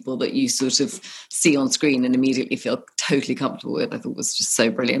these people that you sort of see on screen and immediately feel totally comfortable with, I thought was just so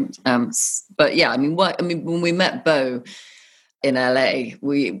brilliant. But yeah, I mean, when we met Beau in LA,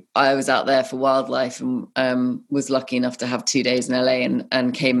 I was out there for wildlife and was lucky enough to have 2 days in LA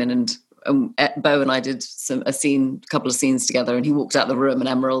and came in and Beau and I did a couple of scenes together, and he walked out the room and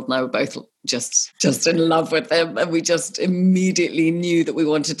Emerald and I were both just in love with him, and we just immediately knew that we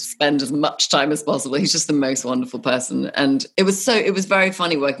wanted to spend as much time as possible. He's just the most wonderful person. And it was very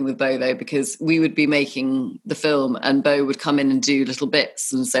funny working with Beau, though, because we would be making the film and Beau would come in and do little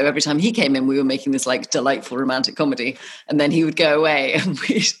bits, and so every time he came in we were making this like delightful romantic comedy, and then he would go away and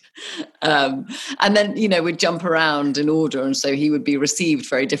and then, you know, we'd jump around in order, and so he would be received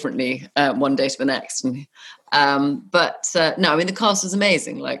very differently one day to the next. And but no, I mean, the cast was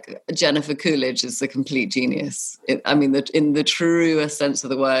amazing. Like, Jennifer Coolidge is a complete genius. In the truest sense of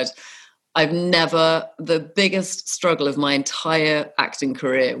the word. The biggest struggle of my entire acting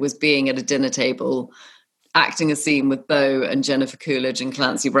career was being at a dinner table, acting a scene with Beau and Jennifer Coolidge and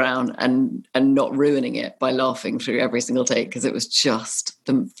Clancy Brown, and not ruining it by laughing through every single take, because it was just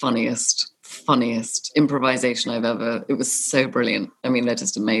the funniest improvisation it was so brilliant. I mean, they're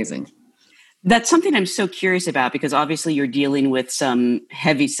just amazing. That's something I'm so curious about, because obviously you're dealing with some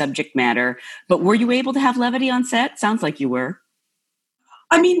heavy subject matter, but were you able to have levity on set? Sounds like you were.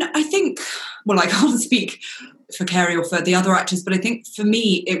 I mean, I think, well, I can't speak for Carey or for the other actors, but I think for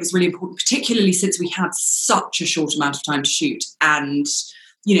me it was really important, particularly since we had such a short amount of time to shoot, and,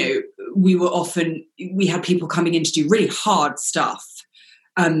 you know, we had people coming in to do really hard stuff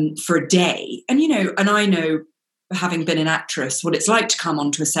for a day. And, you know, and I know, having been an actress, what it's like to come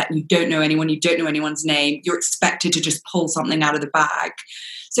onto a set and you don't know anyone, you don't know anyone's name, you're expected to just pull something out of the bag.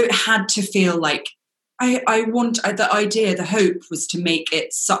 So it had to feel like, the hope was to make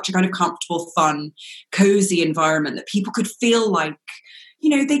it such a kind of comfortable, fun, cozy environment that people could feel like, you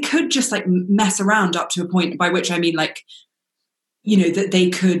know, they could just like mess around up to a point, by which I mean, like, you know, that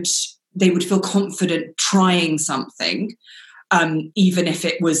they would feel confident trying something, even if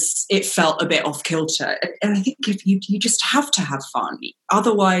it felt a bit off kilter. And I think if you just have to have fun.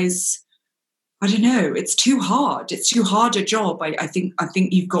 Otherwise, I don't know, it's too hard. It's too hard a job. I think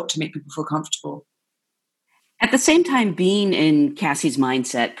you've got to make people feel comfortable. At the same time, being in Cassie's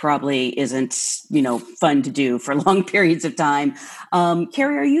mindset probably isn't, you know, fun to do for long periods of time.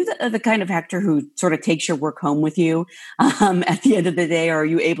 Carey, are you the kind of actor who sort of takes your work home with you at the end of the day, or are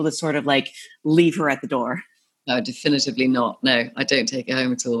you able to sort of like leave her at the door? No, definitively not. No, I don't take it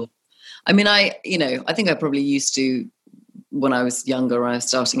home at all. I mean, I think I probably used to when I was younger, when I was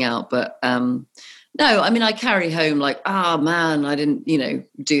starting out, but no, I mean, I carry home like, man, I didn't, you know,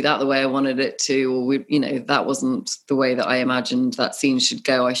 do that the way I wanted it to, or that wasn't the way that I imagined that scene should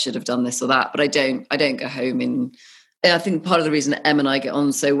go. I should have done this or that, but I don't go home in. I think part of the reason that Em and I get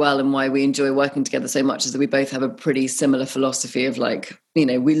on so well and why we enjoy working together so much is that we both have a pretty similar philosophy of, like, you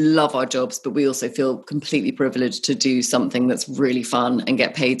know, we love our jobs, but we also feel completely privileged to do something that's really fun and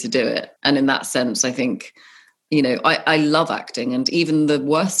get paid to do it. And in that sense, I think you know, I love acting, and even the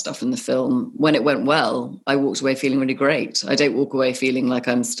worst stuff in the film, when it went well, I walked away feeling really great. I don't walk away feeling like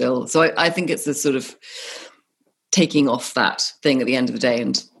I'm still. So I think it's this sort of taking off that thing at the end of the day,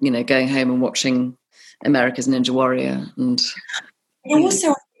 and, you know, going home and watching America's Ninja Warrior. And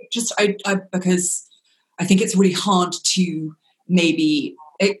also just because I think it's really hard to maybe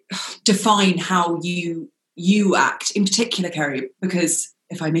define how you act, in particular, Carey, because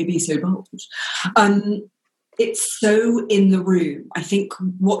if I may be so bold, it's so in the room. I think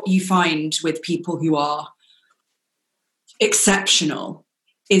what you find with people who are exceptional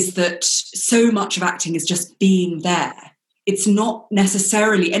is that so much of acting is just being there. It's not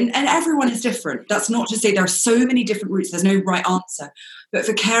necessarily, and everyone is different. That's not to say there are so many different routes. There's no right answer. But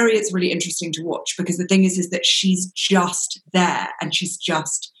for Carey, it's really interesting to watch, because the thing is that she's just there, and she's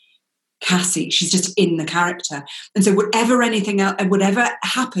just Cassie. She's just in the character. And so whatever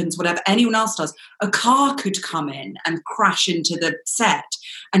happens, whatever anyone else does, a car could come in and crash into the set,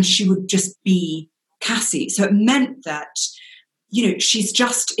 and she would just be Cassie. So it meant that, you know,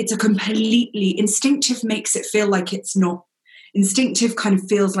 it's a completely instinctive, makes it feel like it's not. Instinctive kind of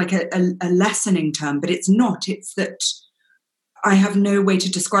feels like a lessening term, but it's not. It's that I have no way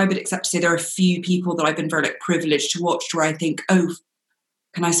to describe it except to say there are a few people that I've been very privileged to watch where I think, oh,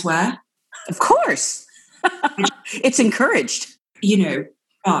 can I swear? Of course. It's encouraged. You know,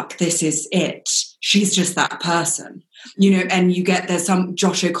 fuck, this is it. She's just that person. You know, and there's some,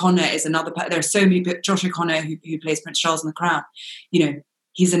 Josh O'Connor is another, there are so many, but Josh O'Connor who plays Prince Charles in The Crown, you know,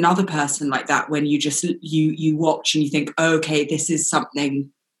 he's another person like that when you just, you watch and you think, oh, okay, this is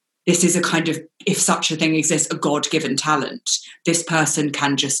a kind of, if such a thing exists, a God-given talent. This person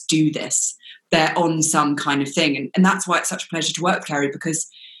can just do this. They're on some kind of thing. And that's why it's such a pleasure to work with Carey, because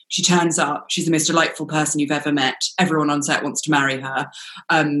she turns up, she's the most delightful person you've ever met. Everyone on set wants to marry her.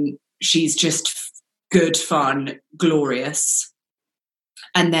 She's just good, fun, glorious.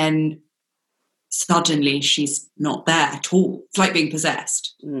 And then suddenly she's not there at all. It's like being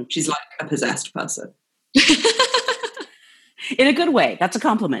possessed. She's like a possessed person. In a good way. That's a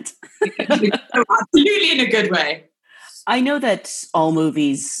compliment. Absolutely in a good way. I know that all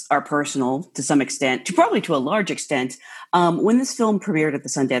movies are personal to some extent, probably to a large extent. When this film premiered at the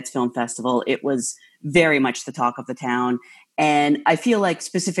Sundance Film Festival, it was very much the talk of the town. And I feel like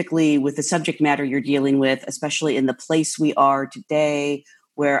specifically with the subject matter you're dealing with, especially in the place we are today,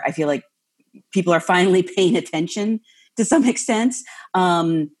 where I feel like people are finally paying attention to some extent.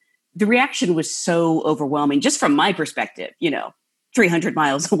 The reaction was so overwhelming, just from my perspective, you know, 300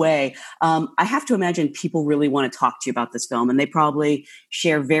 miles away. I have to imagine people really want to talk to you about this film, and they probably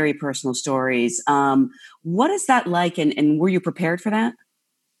share very personal stories. What is that like, and were you prepared for that?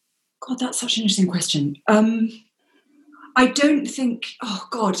 God, that's such an interesting question. I don't think, oh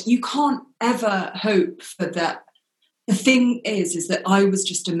God, you can't ever hope for that. The thing is that I was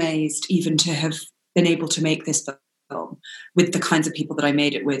just amazed even to have been able to make this film with the kinds of people that I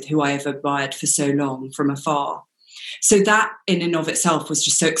made it with, who I have admired for so long from afar. So that in and of itself was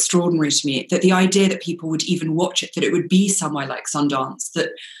just so extraordinary to me, that the idea that people would even watch it, that it would be somewhere like Sundance,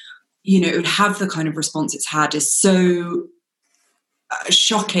 that, you know, it would have the kind of response it's had, is so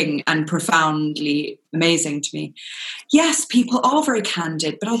shocking and profoundly amazing to me. Yes, people are very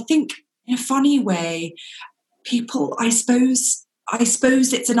candid, but I think in a funny way, people, I suppose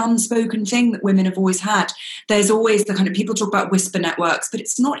it's an unspoken thing that women have always had. There's always the kind of, people talk about whisper networks, but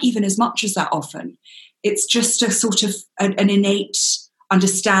it's not even as much as that often. It's just a sort of an innate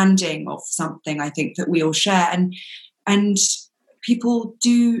understanding of something, I think, that we all share. And people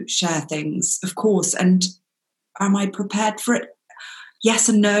do share things, of course. And am I prepared for it? Yes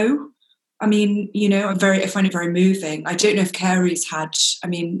and no. I mean, you know, I find it very moving. I don't know if Carey's had, I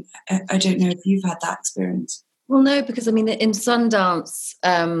mean, I don't know if you've had that experience. Well, no, because I mean, in Sundance,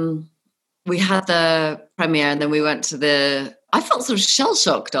 we had the premiere, and then we went to I felt sort of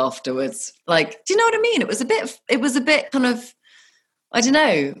shell-shocked afterwards. Like, do you know what I mean? It was a bit kind of, I don't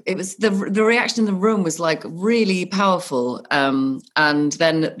know. It was the reaction in the room was like really powerful. And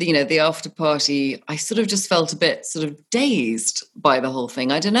then, you know, the after party, I sort of just felt a bit sort of dazed by the whole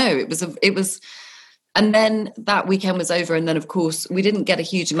thing. I don't know. It was, and then that weekend was over. And then, of course, we didn't get a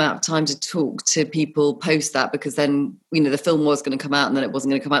huge amount of time to talk to people post that, because then, you know, the film was going to come out and then it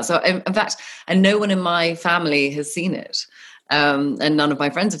wasn't going to come out. So in fact, and no one in my family has seen it. And none of my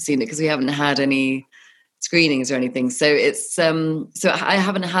friends have seen it because we haven't had any screenings or anything. So it's, so I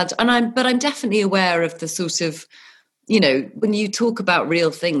haven't had, but I'm definitely aware of the sort of, you know, when you talk about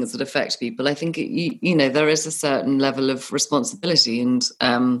real things that affect people, I think, you know, there is a certain level of responsibility, and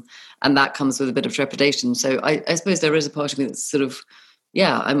that comes with a bit of trepidation. So I suppose there is a part of me that's sort of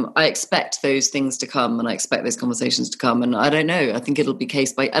I expect those things to come, and I expect those conversations to come. And I don't know, I think it'll be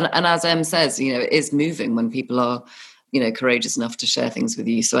case by, and as Em says, it is moving when people are, courageous enough to share things with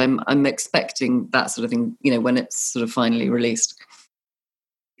you. So I'm expecting that sort of thing, when it's sort of finally released.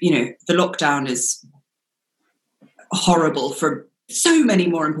 The lockdown is horrible for so many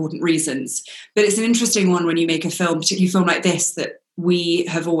more important reasons. But it's an interesting one when you make a film, particularly a film like this, that we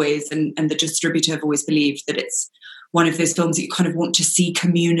have always, and the distributor have always believed that it's one of those films that you kind of want to see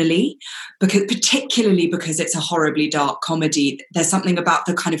communally, particularly because it's a horribly dark comedy. There's something about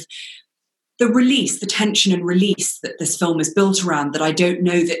the kind of the release, the tension and release that this film is built around that I don't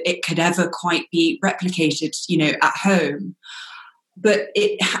know that it could ever quite be replicated, at home. But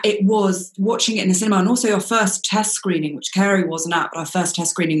it was watching it in the cinema, and also our first test screening, which Carey wasn't at, but our first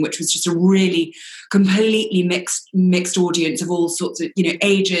test screening, which was just a really completely mixed audience of all sorts of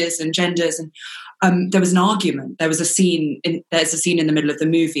ages and genders. And there was an argument. There's a scene in the middle of the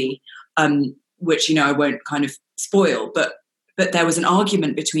movie, which I won't kind of spoil, but there was an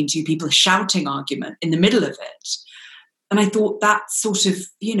argument between two people, a shouting argument in the middle of it. And I thought that sort of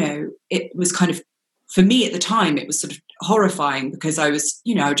it was kind of, for me at the time, it was sort of horrifying because I was,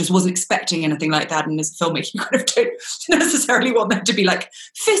 I just wasn't expecting anything like that. And as a filmmaker, you kind of don't necessarily want there to be like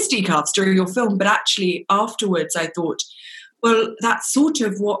fisticuffs during your film. But actually afterwards, I thought, well, that's sort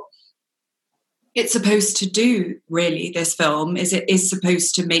of what it's supposed to do, really, this film, is it is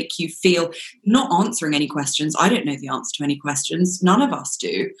supposed to make you feel, not answering any questions. I don't know the answer to any questions. None of us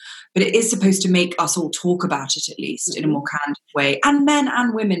do. But it is supposed to make us all talk about it, at least, in a more candid way. And men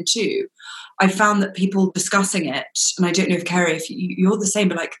and women, too. I found that people discussing it, and I don't know if, Carey, if you're the same,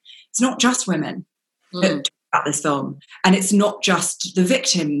 but like, it's not just women that talk about this film. And it's not just the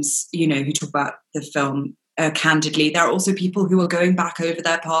victims, who talk about the film candidly. There are also people who are going back over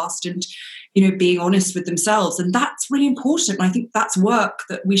their past and, being honest with themselves. And that's really important. And I think that's work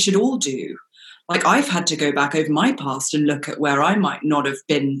that we should all do. Like, I've had to go back over my past and look at where I might not have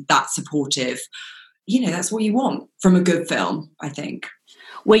been that supportive. That's what you want from a good film, I think.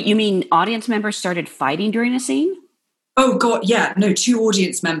 Wait, you mean audience members started fighting during a scene? Oh, God, yeah. No, 2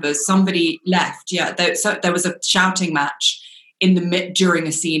 audience members. Somebody left. Yeah, there was a shouting match during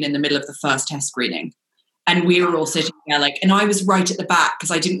a scene in the middle of the first test screening. And we were all sitting there and I was right at the back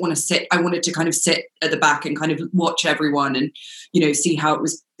because I didn't want to sit. I wanted to kind of sit at the back and kind of watch everyone and, see how it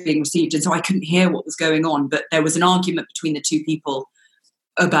was being received. And so I couldn't hear what was going on. But there was an argument between the 2 people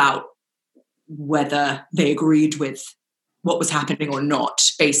about whether they agreed with what was happening or not.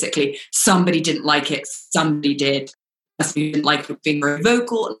 Basically, somebody didn't like it. Somebody did. The person who didn't like it being very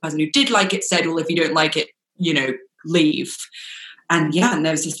vocal. And the person who did like it said, well, if you don't like it, leave. And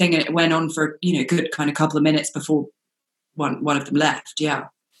there was this thing, and it went on for, good kind of couple of minutes before one of them left. Yeah.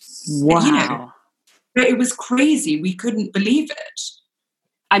 Wow. And, it was crazy. We couldn't believe it.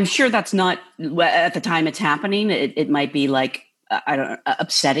 I'm sure that's not, at the time it's happening, it might be like, I don't know,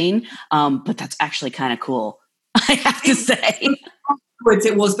 upsetting, but that's actually kind of cool, I have to say. Afterwards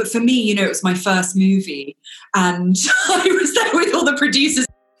it was, but for me, it was my first movie, and I was there with all the producers,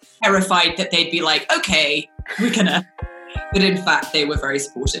 terrified that they'd be like, okay, we're gonna... But in fact, they were very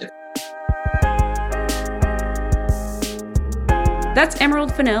supportive. That's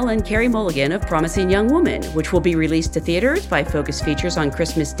Emerald Fennell and Carey Mulligan of Promising Young Woman, which will be released to theaters by Focus Features on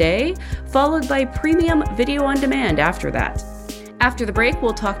Christmas Day, followed by premium video on demand after that. After the break,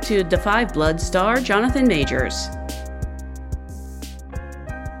 we'll talk to Da 5 Blood star Jonathan Majors.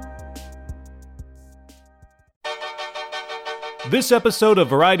 This episode of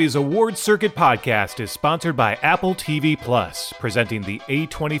Variety's Award Circuit podcast is sponsored by Apple TV Plus, presenting the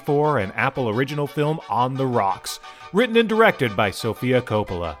A24 and Apple original film On the Rocks, written and directed by Sofia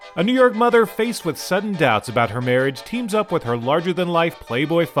Coppola. A New York mother faced with sudden doubts about her marriage teams up with her larger-than-life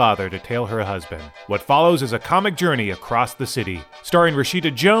playboy father to tail her husband. What follows is a comic journey across the city, starring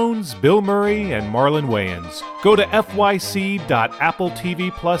Rashida Jones, Bill Murray, and Marlon Wayans. Go to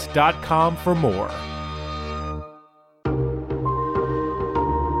fyc.appletvplus.com for more.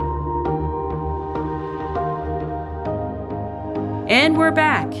 And we're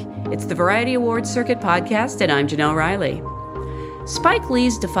back. It's the Variety Awards Circuit podcast, and I'm Janelle Riley. Spike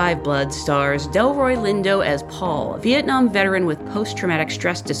Lee's Da 5 Blood stars Delroy Lindo as Paul, a Vietnam veteran with post-traumatic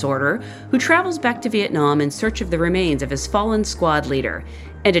stress disorder who travels back to Vietnam in search of the remains of his fallen squad leader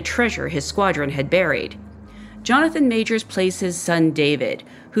and a treasure his squadron had buried. Jonathan Majors plays his son David,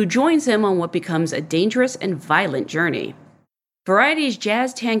 who joins him on what becomes a dangerous and violent journey. Variety's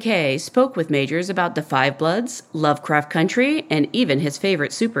Jazz Tankay spoke with Majors about Da 5 Bloods, Lovecraft Country, and even his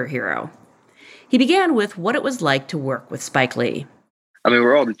favorite superhero. He began with what it was like to work with Spike Lee. I mean,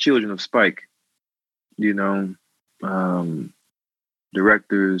 we're all the children of Spike,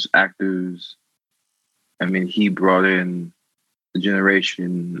 directors, actors. I mean, he brought in a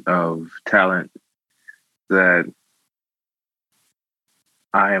generation of talent that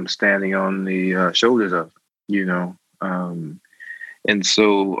I am standing on the shoulders of, you know. And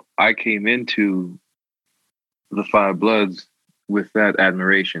so I came into the Five Bloods with that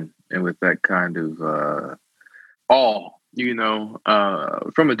admiration and with that kind of awe, you know,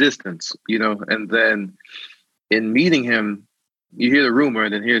 from a distance, you know. And then in meeting him, you hear the rumor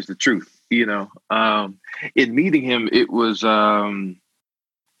and then here's the truth, you know. In meeting him, it was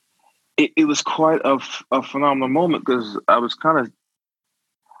quite a phenomenal moment because I was kind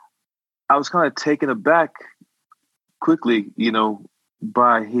of taken aback quickly, you know,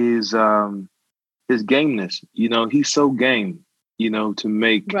 by his gameness. You know, he's so game, you know, to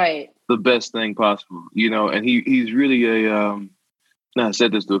make the best thing possible, you know. And he's really a I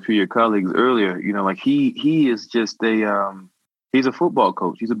said this to a few of your colleagues earlier, you know, like he is just he's a football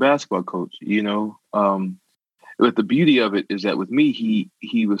coach, he's a basketball coach, you know. But the beauty of it is that with me,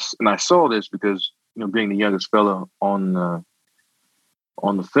 he was, and I saw this because, you know, being the youngest fella on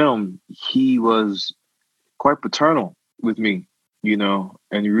the film, he was quite paternal with me, you know,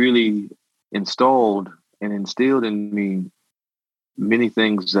 and really installed and instilled in me many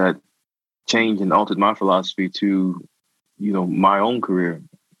things that changed and altered my philosophy to, you know, my own career.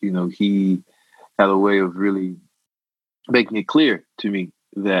 You know, he had a way of really making it clear to me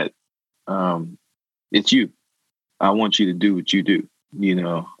that it's you. I want you to do what you do, you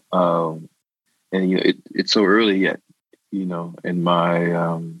know. And you know, it's so early yet, you know, in my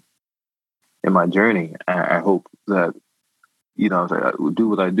journey. I hope that, you know, I will do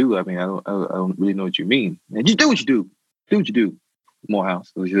what I do. I mean, I don't really know what you mean. And just do what you do. Do what you do.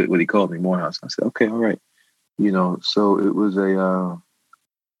 Morehouse was what he called me, Morehouse. I said, okay, all right. You know, so it was a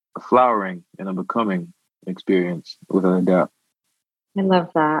flowering and a becoming experience, without a doubt. I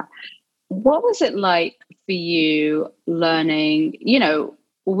love that. What was it like for you learning? You know,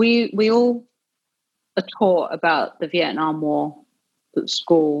 we all are taught about the Vietnam War at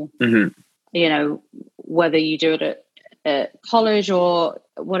school. Mm-hmm. You know, whether you do it at college or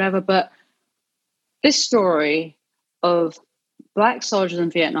whatever, but this story of Black soldiers in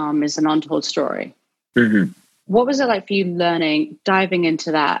Vietnam is an untold story. Mm-hmm. What was it like for you diving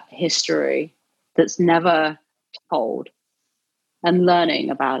into that history that's never told and learning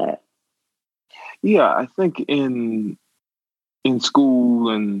about it? Yeah, I think in school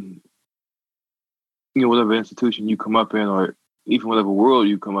and, you know, whatever institution you come up in, or even whatever world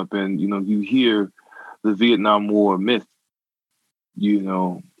you come up in, you know, you hear the Vietnam War myth, you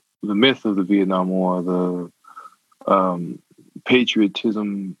know, the myth of the Vietnam War, the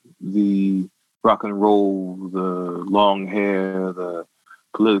patriotism, the rock and roll, the long hair, the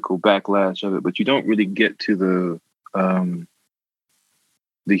political backlash of it, but you don't really get to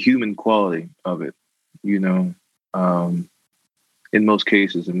the human quality of it, you know. In most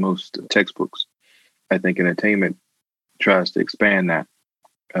cases, in most textbooks, I think entertainment tries to expand that.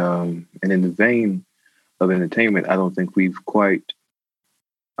 And in the vein of entertainment, I don't think we've quite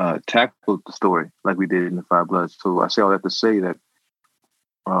tackled the story like we did in the Five Bloods. So I say all that to say that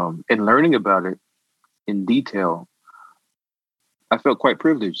in learning about it in detail, I felt quite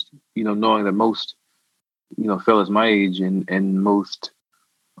privileged, you know, knowing that most, you know, fellas my age and most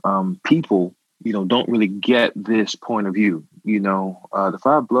people, you know, don't really get this point of view. You know, the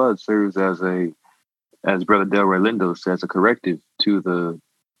Five Bloods serves as Brother Delroy Lindo says, a corrective to the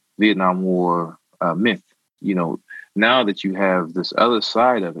Vietnam War myth. You know, now that you have this other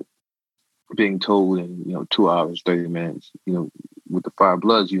side of it being told in, you know, 2 hours, 30 minutes, you know, with the Five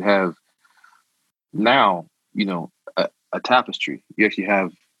Bloods, you have now, you know, a tapestry. You actually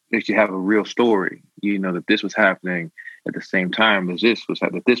have a real story, you know, that this was happening at the same time as this was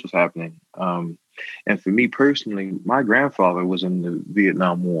happening. And for me personally, my grandfather was in the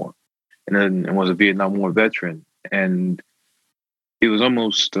Vietnam War and was a Vietnam War veteran. And it was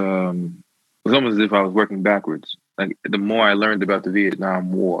almost as if I was working backwards. Like, the more I learned about the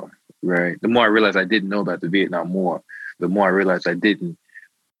Vietnam War, right, the more I realized I didn't know about the Vietnam War, the more I realized I didn't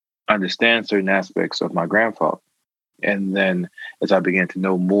understand certain aspects of my grandfather. And then as I began to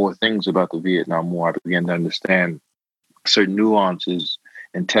know more things about the Vietnam War, I began to understand certain nuances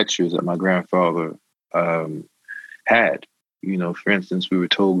and textures that my grandfather had. You know, for instance, we were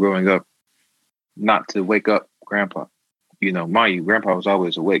told growing up not to wake up Grandpa. You know, mind you, Grandpa was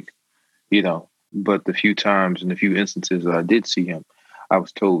always awake, you know, but the few times and the few instances that I did see him, I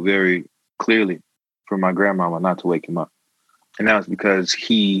was told very clearly from my grandmama not to wake him up. And that was because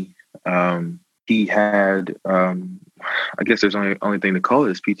he had, I guess there's only thing to call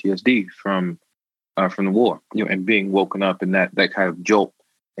it is PTSD from from the war, and being woken up, and that kind of jolt,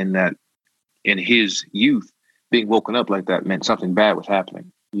 and that in his youth, being woken up like that meant something bad was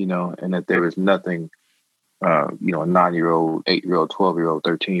happening, and that there was nothing, a 9-year-old, 8-year-old, 12-year-old,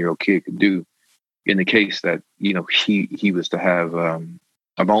 13-year-old kid could do in the case that, he was to have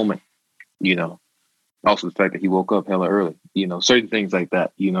a moment, also the fact that he woke up hella early, certain things like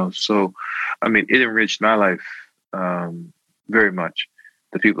that, So, I mean, it enriched my life very much.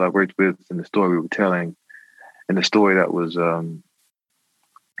 The people I worked with and the story we were telling and the story that was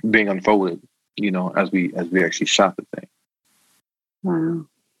being unfolded, as we actually shot the thing. Wow.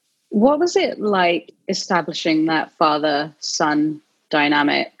 What was it like establishing that father-son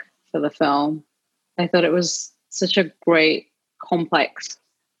dynamic for the film? I thought it was such a great, complex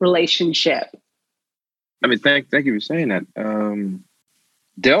relationship. I mean, thank you for saying that.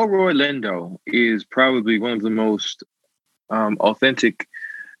 Delroy Lindo is probably one of the most authentic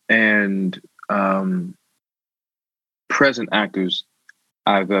and present actors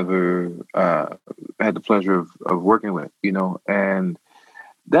I've ever had the pleasure of working with, and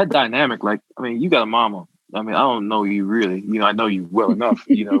that dynamic, like, I mean, you got a mama. I mean, I don't know you really, I know you well enough,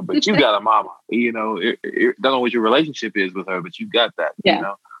 but you got a mama, don't know what your relationship is with her, but you got that,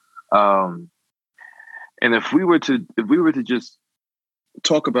 and if we were to just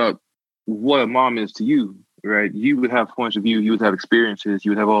talk about what a mom is to you, right, you would have points of view, you would have experiences,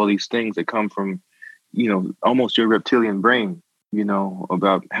 you would have all these things that come from, almost your reptilian brain,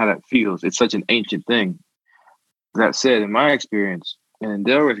 about how that feels. It's such an ancient thing. That said, in my experience and in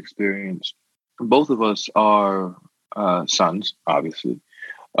Delroy's experience, both of us are sons, obviously.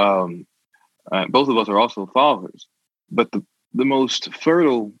 Both of us are also fathers. But the most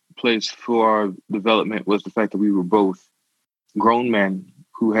fertile place for our development was the fact that we were both grown men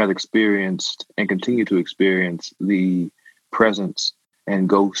who had experienced and continue to experience the presence and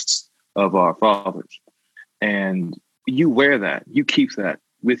ghosts of our fathers. And you wear that, you keep that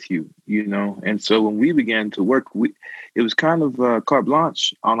with you, And so when we began to work, it was kind of carte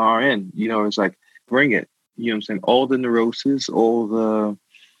blanche on our end. It's like, bring it. I'm saying? All the neurosis, all the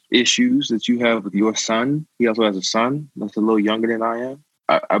issues that you have with your son. He also has a son that's a little younger than I am.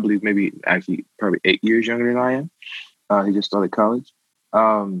 I believe maybe actually probably 8 years younger than I am. He just started college.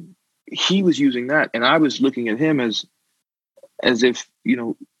 He was using that, and I was looking at him as if,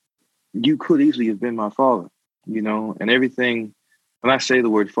 you could easily have been my father, and everything. When I say the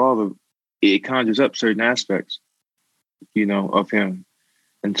word father, it conjures up certain aspects, of him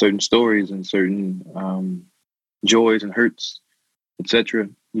and certain stories and certain joys and hurts, etc.,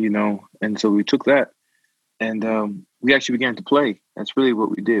 And so we took that and we actually began to play. That's really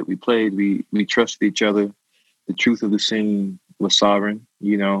what we did. We played, we trusted each other. The truth of the scene was sovereign,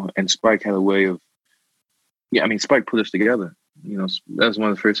 and Spike had a way of, Spike put us together. That was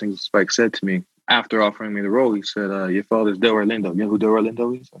one of the first things Spike said to me after offering me the role. He said, your father's Delroy Lindo. You know who Delroy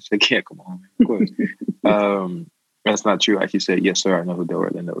Lindo is? I said, yeah, come on, man. Of course. That's not true. I actually said, yes, sir, I know who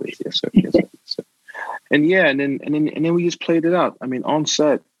Delroy Lindo is. Yes, sir. Yes, sir. Yes, sir. And yeah, and then we just played it out. I mean, on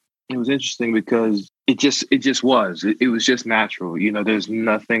set, it was interesting because it just was. It was just natural. There's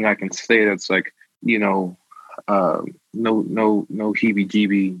nothing I can say that's like, no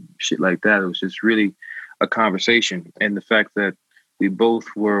heebie-jeebie shit like that. It was just really a conversation, and the fact that we both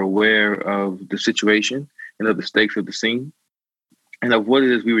were aware of the situation and of the stakes of the scene and of what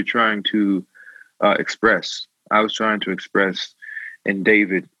it is we were trying to express. I was trying to express in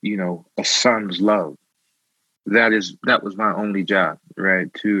David, a son's love. That was my only job,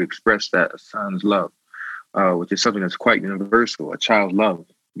 right? To express that, a son's love, which is something that's quite universal, a child's love,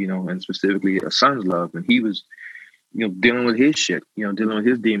 and specifically a son's love. And he was, dealing with his shit, dealing with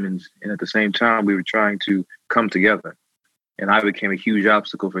his demons. And at the same time, we were trying to come together. And I became a huge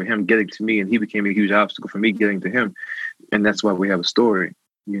obstacle for him getting to me, and he became a huge obstacle for me getting to him. And that's why we have a story,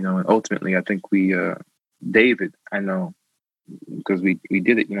 and ultimately I think we, David, I know, because we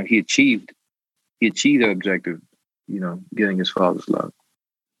did it, he achieved that objective, getting his father's love.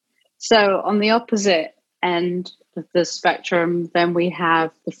 So on the opposite end of the spectrum, then we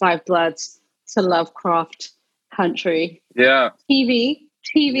have the Five Bloods to Lovecraft Country. Yeah. TV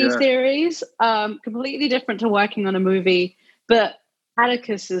series, completely different to working on a movie, but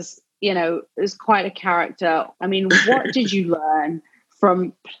Atticus is quite a character. I mean, what did you learn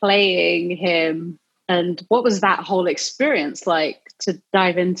from playing him, and what was that whole experience like to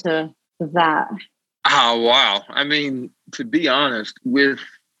dive into that? Oh, wow. I mean, to be honest, with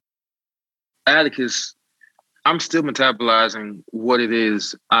Atticus, I'm still metabolizing what it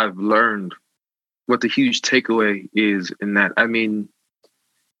is I've learned, what the huge takeaway is in that. I mean,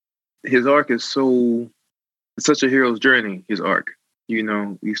 his arc is such a hero's journey, his arc.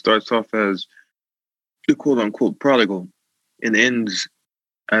 He starts off as quote unquote prodigal and ends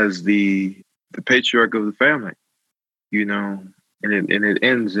as the patriarch of the family, and it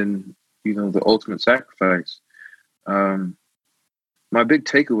ends in, the ultimate sacrifice. My big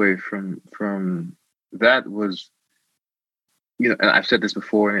takeaway from that was, and I've said this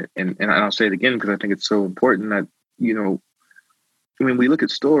before, and I'll say it again because I think it's so important that, when we look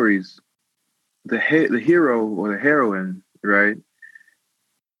at stories, the hero or the heroine, right,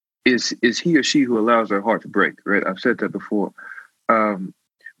 is he or she who allows their heart to break, right? I've said that before.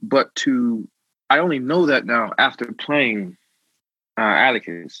 But I only know that now after playing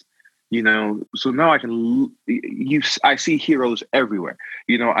Atticus, so now I see heroes everywhere.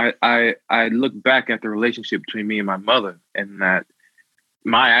 I look back at the relationship between me and my mother, and that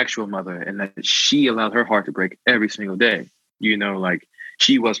my actual mother, and that she allowed her heart to break every single day. Like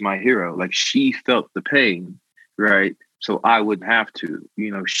she was my hero. Like she felt the pain, right? So I wouldn't have to.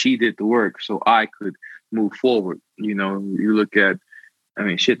 She did the work so I could move forward. You look at,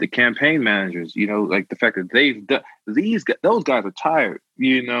 the campaign managers, like the fact that they've done those guys are tired,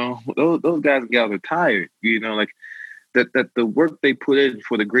 those guys and gals are tired, like that the work they put in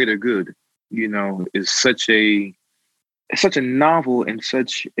for the greater good, is such a novel and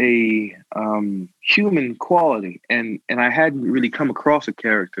such a human quality. And I hadn't really come across a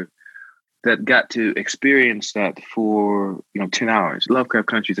character that got to experience that for, 10 hours. Lovecraft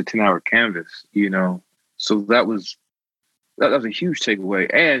Country is a 10-hour canvas, so that was a huge takeaway.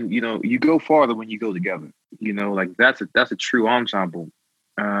 And, you go farther when you go together, like that's a true ensemble.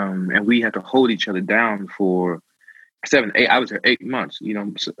 And we had to hold each other down for 7, 8, I was there 8 months,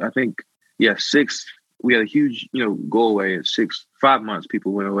 so I think, 6, we had a huge, go away at 5 months,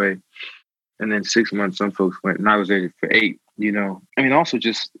 people went away. And then 6 months, some folks went, and I was there for 8, also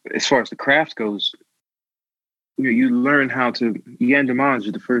just as far as the craft goes, you learn how to, Jan de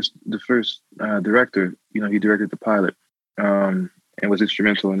Mange, the first director, he directed the pilot, and was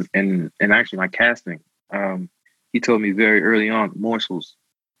instrumental in actually my casting. He told me very early on, morsels,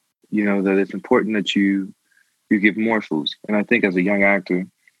 that it's important that you give morsels. And I think as a young actor,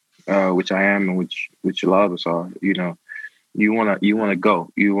 which I am, and which a lot of us are, you wanna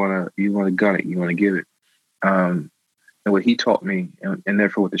go, you wanna gun it, you wanna give it. And what he taught me, and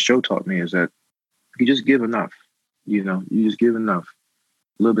therefore what the show taught me, is that you just give enough, you just give enough,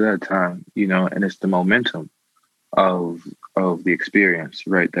 a little bit at a time, and it's the momentum of the experience,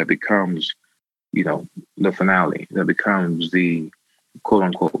 right, that becomes, the finale, that becomes the quote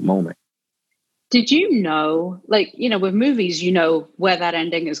unquote moment. Did you know, with movies, where that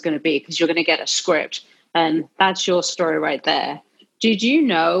ending is going to be because you're going to get a script and that's your story right there. Did you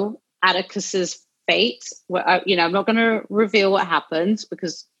know Atticus's fate? Well, I'm not going to reveal what happens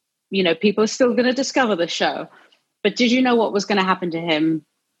because, people are still going to discover the show. But did you know what was going to happen to him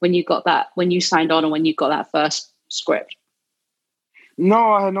when you signed on and when you got that first script?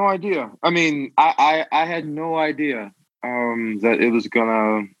 No, I had no idea. I had no idea that it was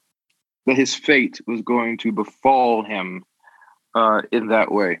that his fate was going to befall him in that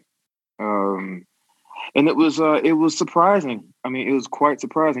way. And it was surprising. It was quite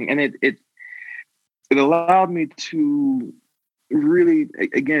surprising. And it allowed me to really,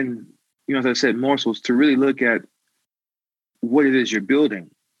 again, as I said, morsels, to really look at what it is you're building,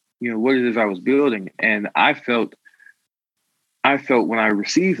 what it is I was building. And I felt when I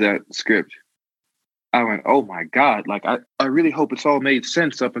received that script, I went, oh my God, I really hope it's all made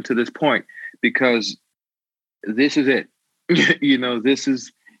sense up until this point, because this is it. This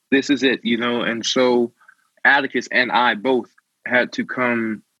is it, and so Atticus and I both had to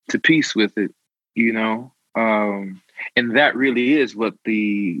come to peace with it, and that really is what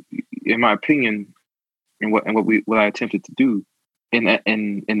in my opinion, and what I attempted to do in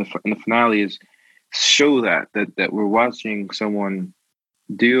the finale is show that we're watching someone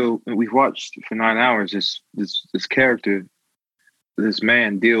deal. We've watched for 9 hours this character, this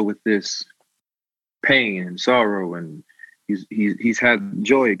man deal with this pain and sorrow, and he's had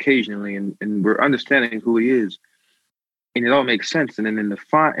joy occasionally, and we're understanding who he is, and it all makes sense. And then in the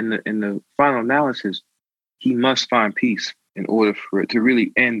final analysis, he must find peace in order for it to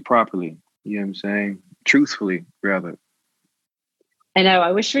really end properly. You know what I'm saying? Truthfully, rather. I know.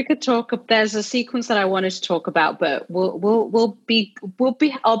 I wish we could talk. There's a sequence that I wanted to talk about, but I'll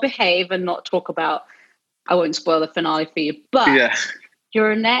behave and not talk about. I won't spoil the finale for you. But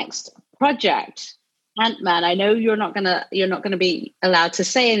your next project, Ant-Man. I know you're not gonna be allowed to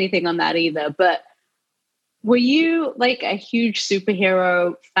say anything on that either. But were you a huge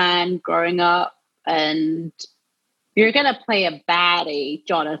superhero fan growing up? And you're gonna play a baddie,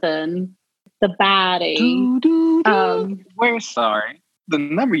 Jonathan. The baddie. We're sorry. The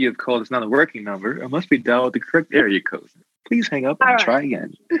number you've called is not a working number. It must be dialed with the correct area code. Please hang up and try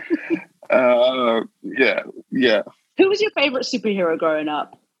again. Yeah. Who was your favorite superhero growing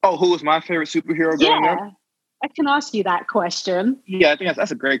up? Oh, who was my favorite superhero growing up? I can ask you that question. Yeah, I think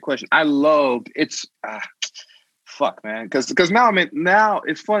that's a great question. I loved it's. Fuck, man, because now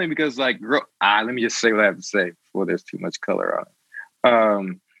it's funny because like, let me just say what I have to say before there's too much color on it.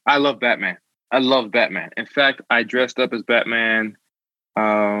 I love Batman. I love Batman. In fact, I dressed up as Batman.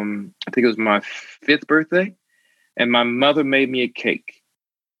 I think it was my 5th birthday, and my mother made me a cake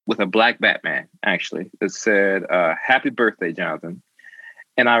with a black Batman. Actually, that said, "Happy birthday, Jonathan."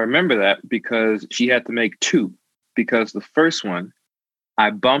 And I remember that because she had to make 2, because the first one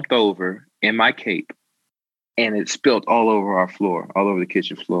I bumped over in my cape. And it spilled all over our floor, all over the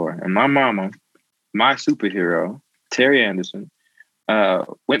kitchen floor. And my mama, my superhero, Terry Anderson,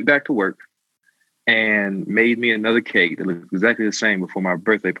 went back to work and made me another cake that looked exactly the same before my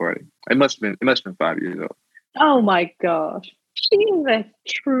birthday party. It must have been 5 years old. Oh my gosh. She is a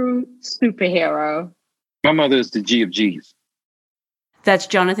true superhero. My mother is the G of G's. That's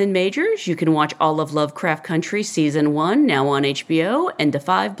Jonathan Majors. You can watch all of Lovecraft Country Season 1 now on HBO, and Da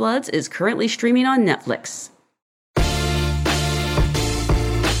 5 Bloods is currently streaming on Netflix.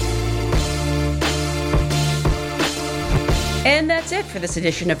 And that's it for this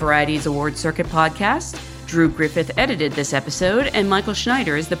edition of Variety's Award Circuit podcast. Drew Griffith edited this episode, and Michael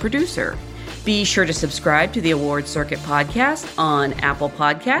Schneider is the producer. Be sure to subscribe to the Award Circuit podcast on Apple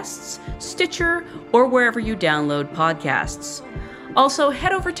Podcasts, Stitcher, or wherever you download podcasts. Also,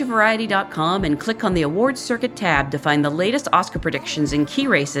 head over to Variety.com and click on the Awards Circuit tab to find the latest Oscar predictions and key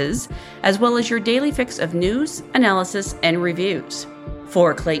races, as well as your daily fix of news, analysis, and reviews.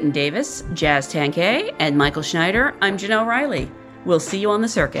 For Clayton Davis, Jazz Tankay, and Michael Schneider, I'm Janelle Riley. We'll see you on the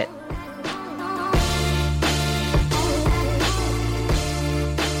circuit.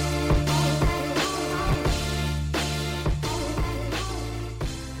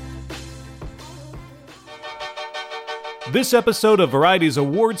 This episode of Variety's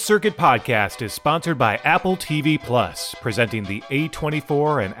Award Circuit podcast is sponsored by Apple TV Plus, presenting the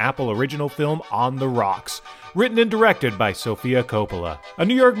A24 and Apple original film On the Rocks, written and directed by Sofia Coppola. A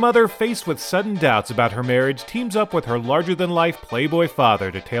New York mother faced with sudden doubts about her marriage teams up with her larger-than-life Playboy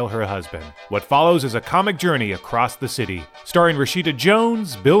father to tail her husband. What follows is a comic journey across the city, starring Rashida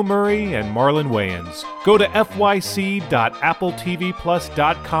Jones, Bill Murray, and Marlon Wayans. Go to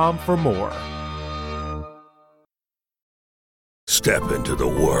fyc.appletvplus.com for more. Step into the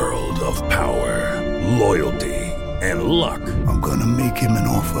world of power, loyalty, and luck. I'm gonna make him an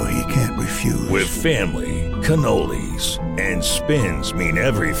offer he can't refuse. With family, cannolis, and spins mean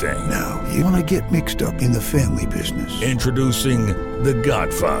everything. Now, you wanna get mixed up in the family business. Introducing The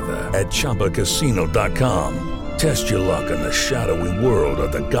Godfather at ChumbaCasino.com. Test your luck in the shadowy world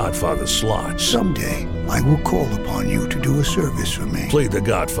of The Godfather slot. Someday, I will call upon you to do a service for me. Play The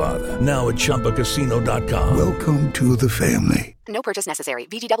Godfather now at ChumbaCasino.com. Welcome to the family. No purchase necessary.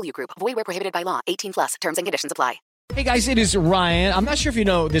 VGW Group. Void where prohibited by law. 18+. Terms and conditions apply. Hey guys, it is Ryan. I'm not sure if you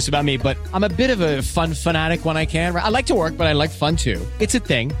know this about me, but I'm a bit of a fun fanatic when I can. I like to work, but I like fun too. It's a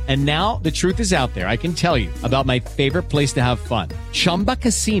thing. And now the truth is out there. I can tell you about my favorite place to have fun. Chumba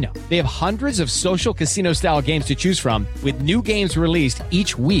Casino. They have hundreds of social casino style games to choose from with new games released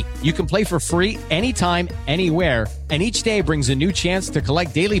each week. You can play for free anytime, anywhere. And each day brings a new chance to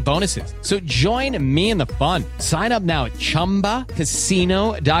collect daily bonuses. So join me in the fun. Sign up now at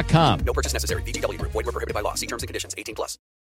ChumbaCasino.com. No purchase necessary. VGW Group. Void where prohibited by law. See terms and conditions. 18+.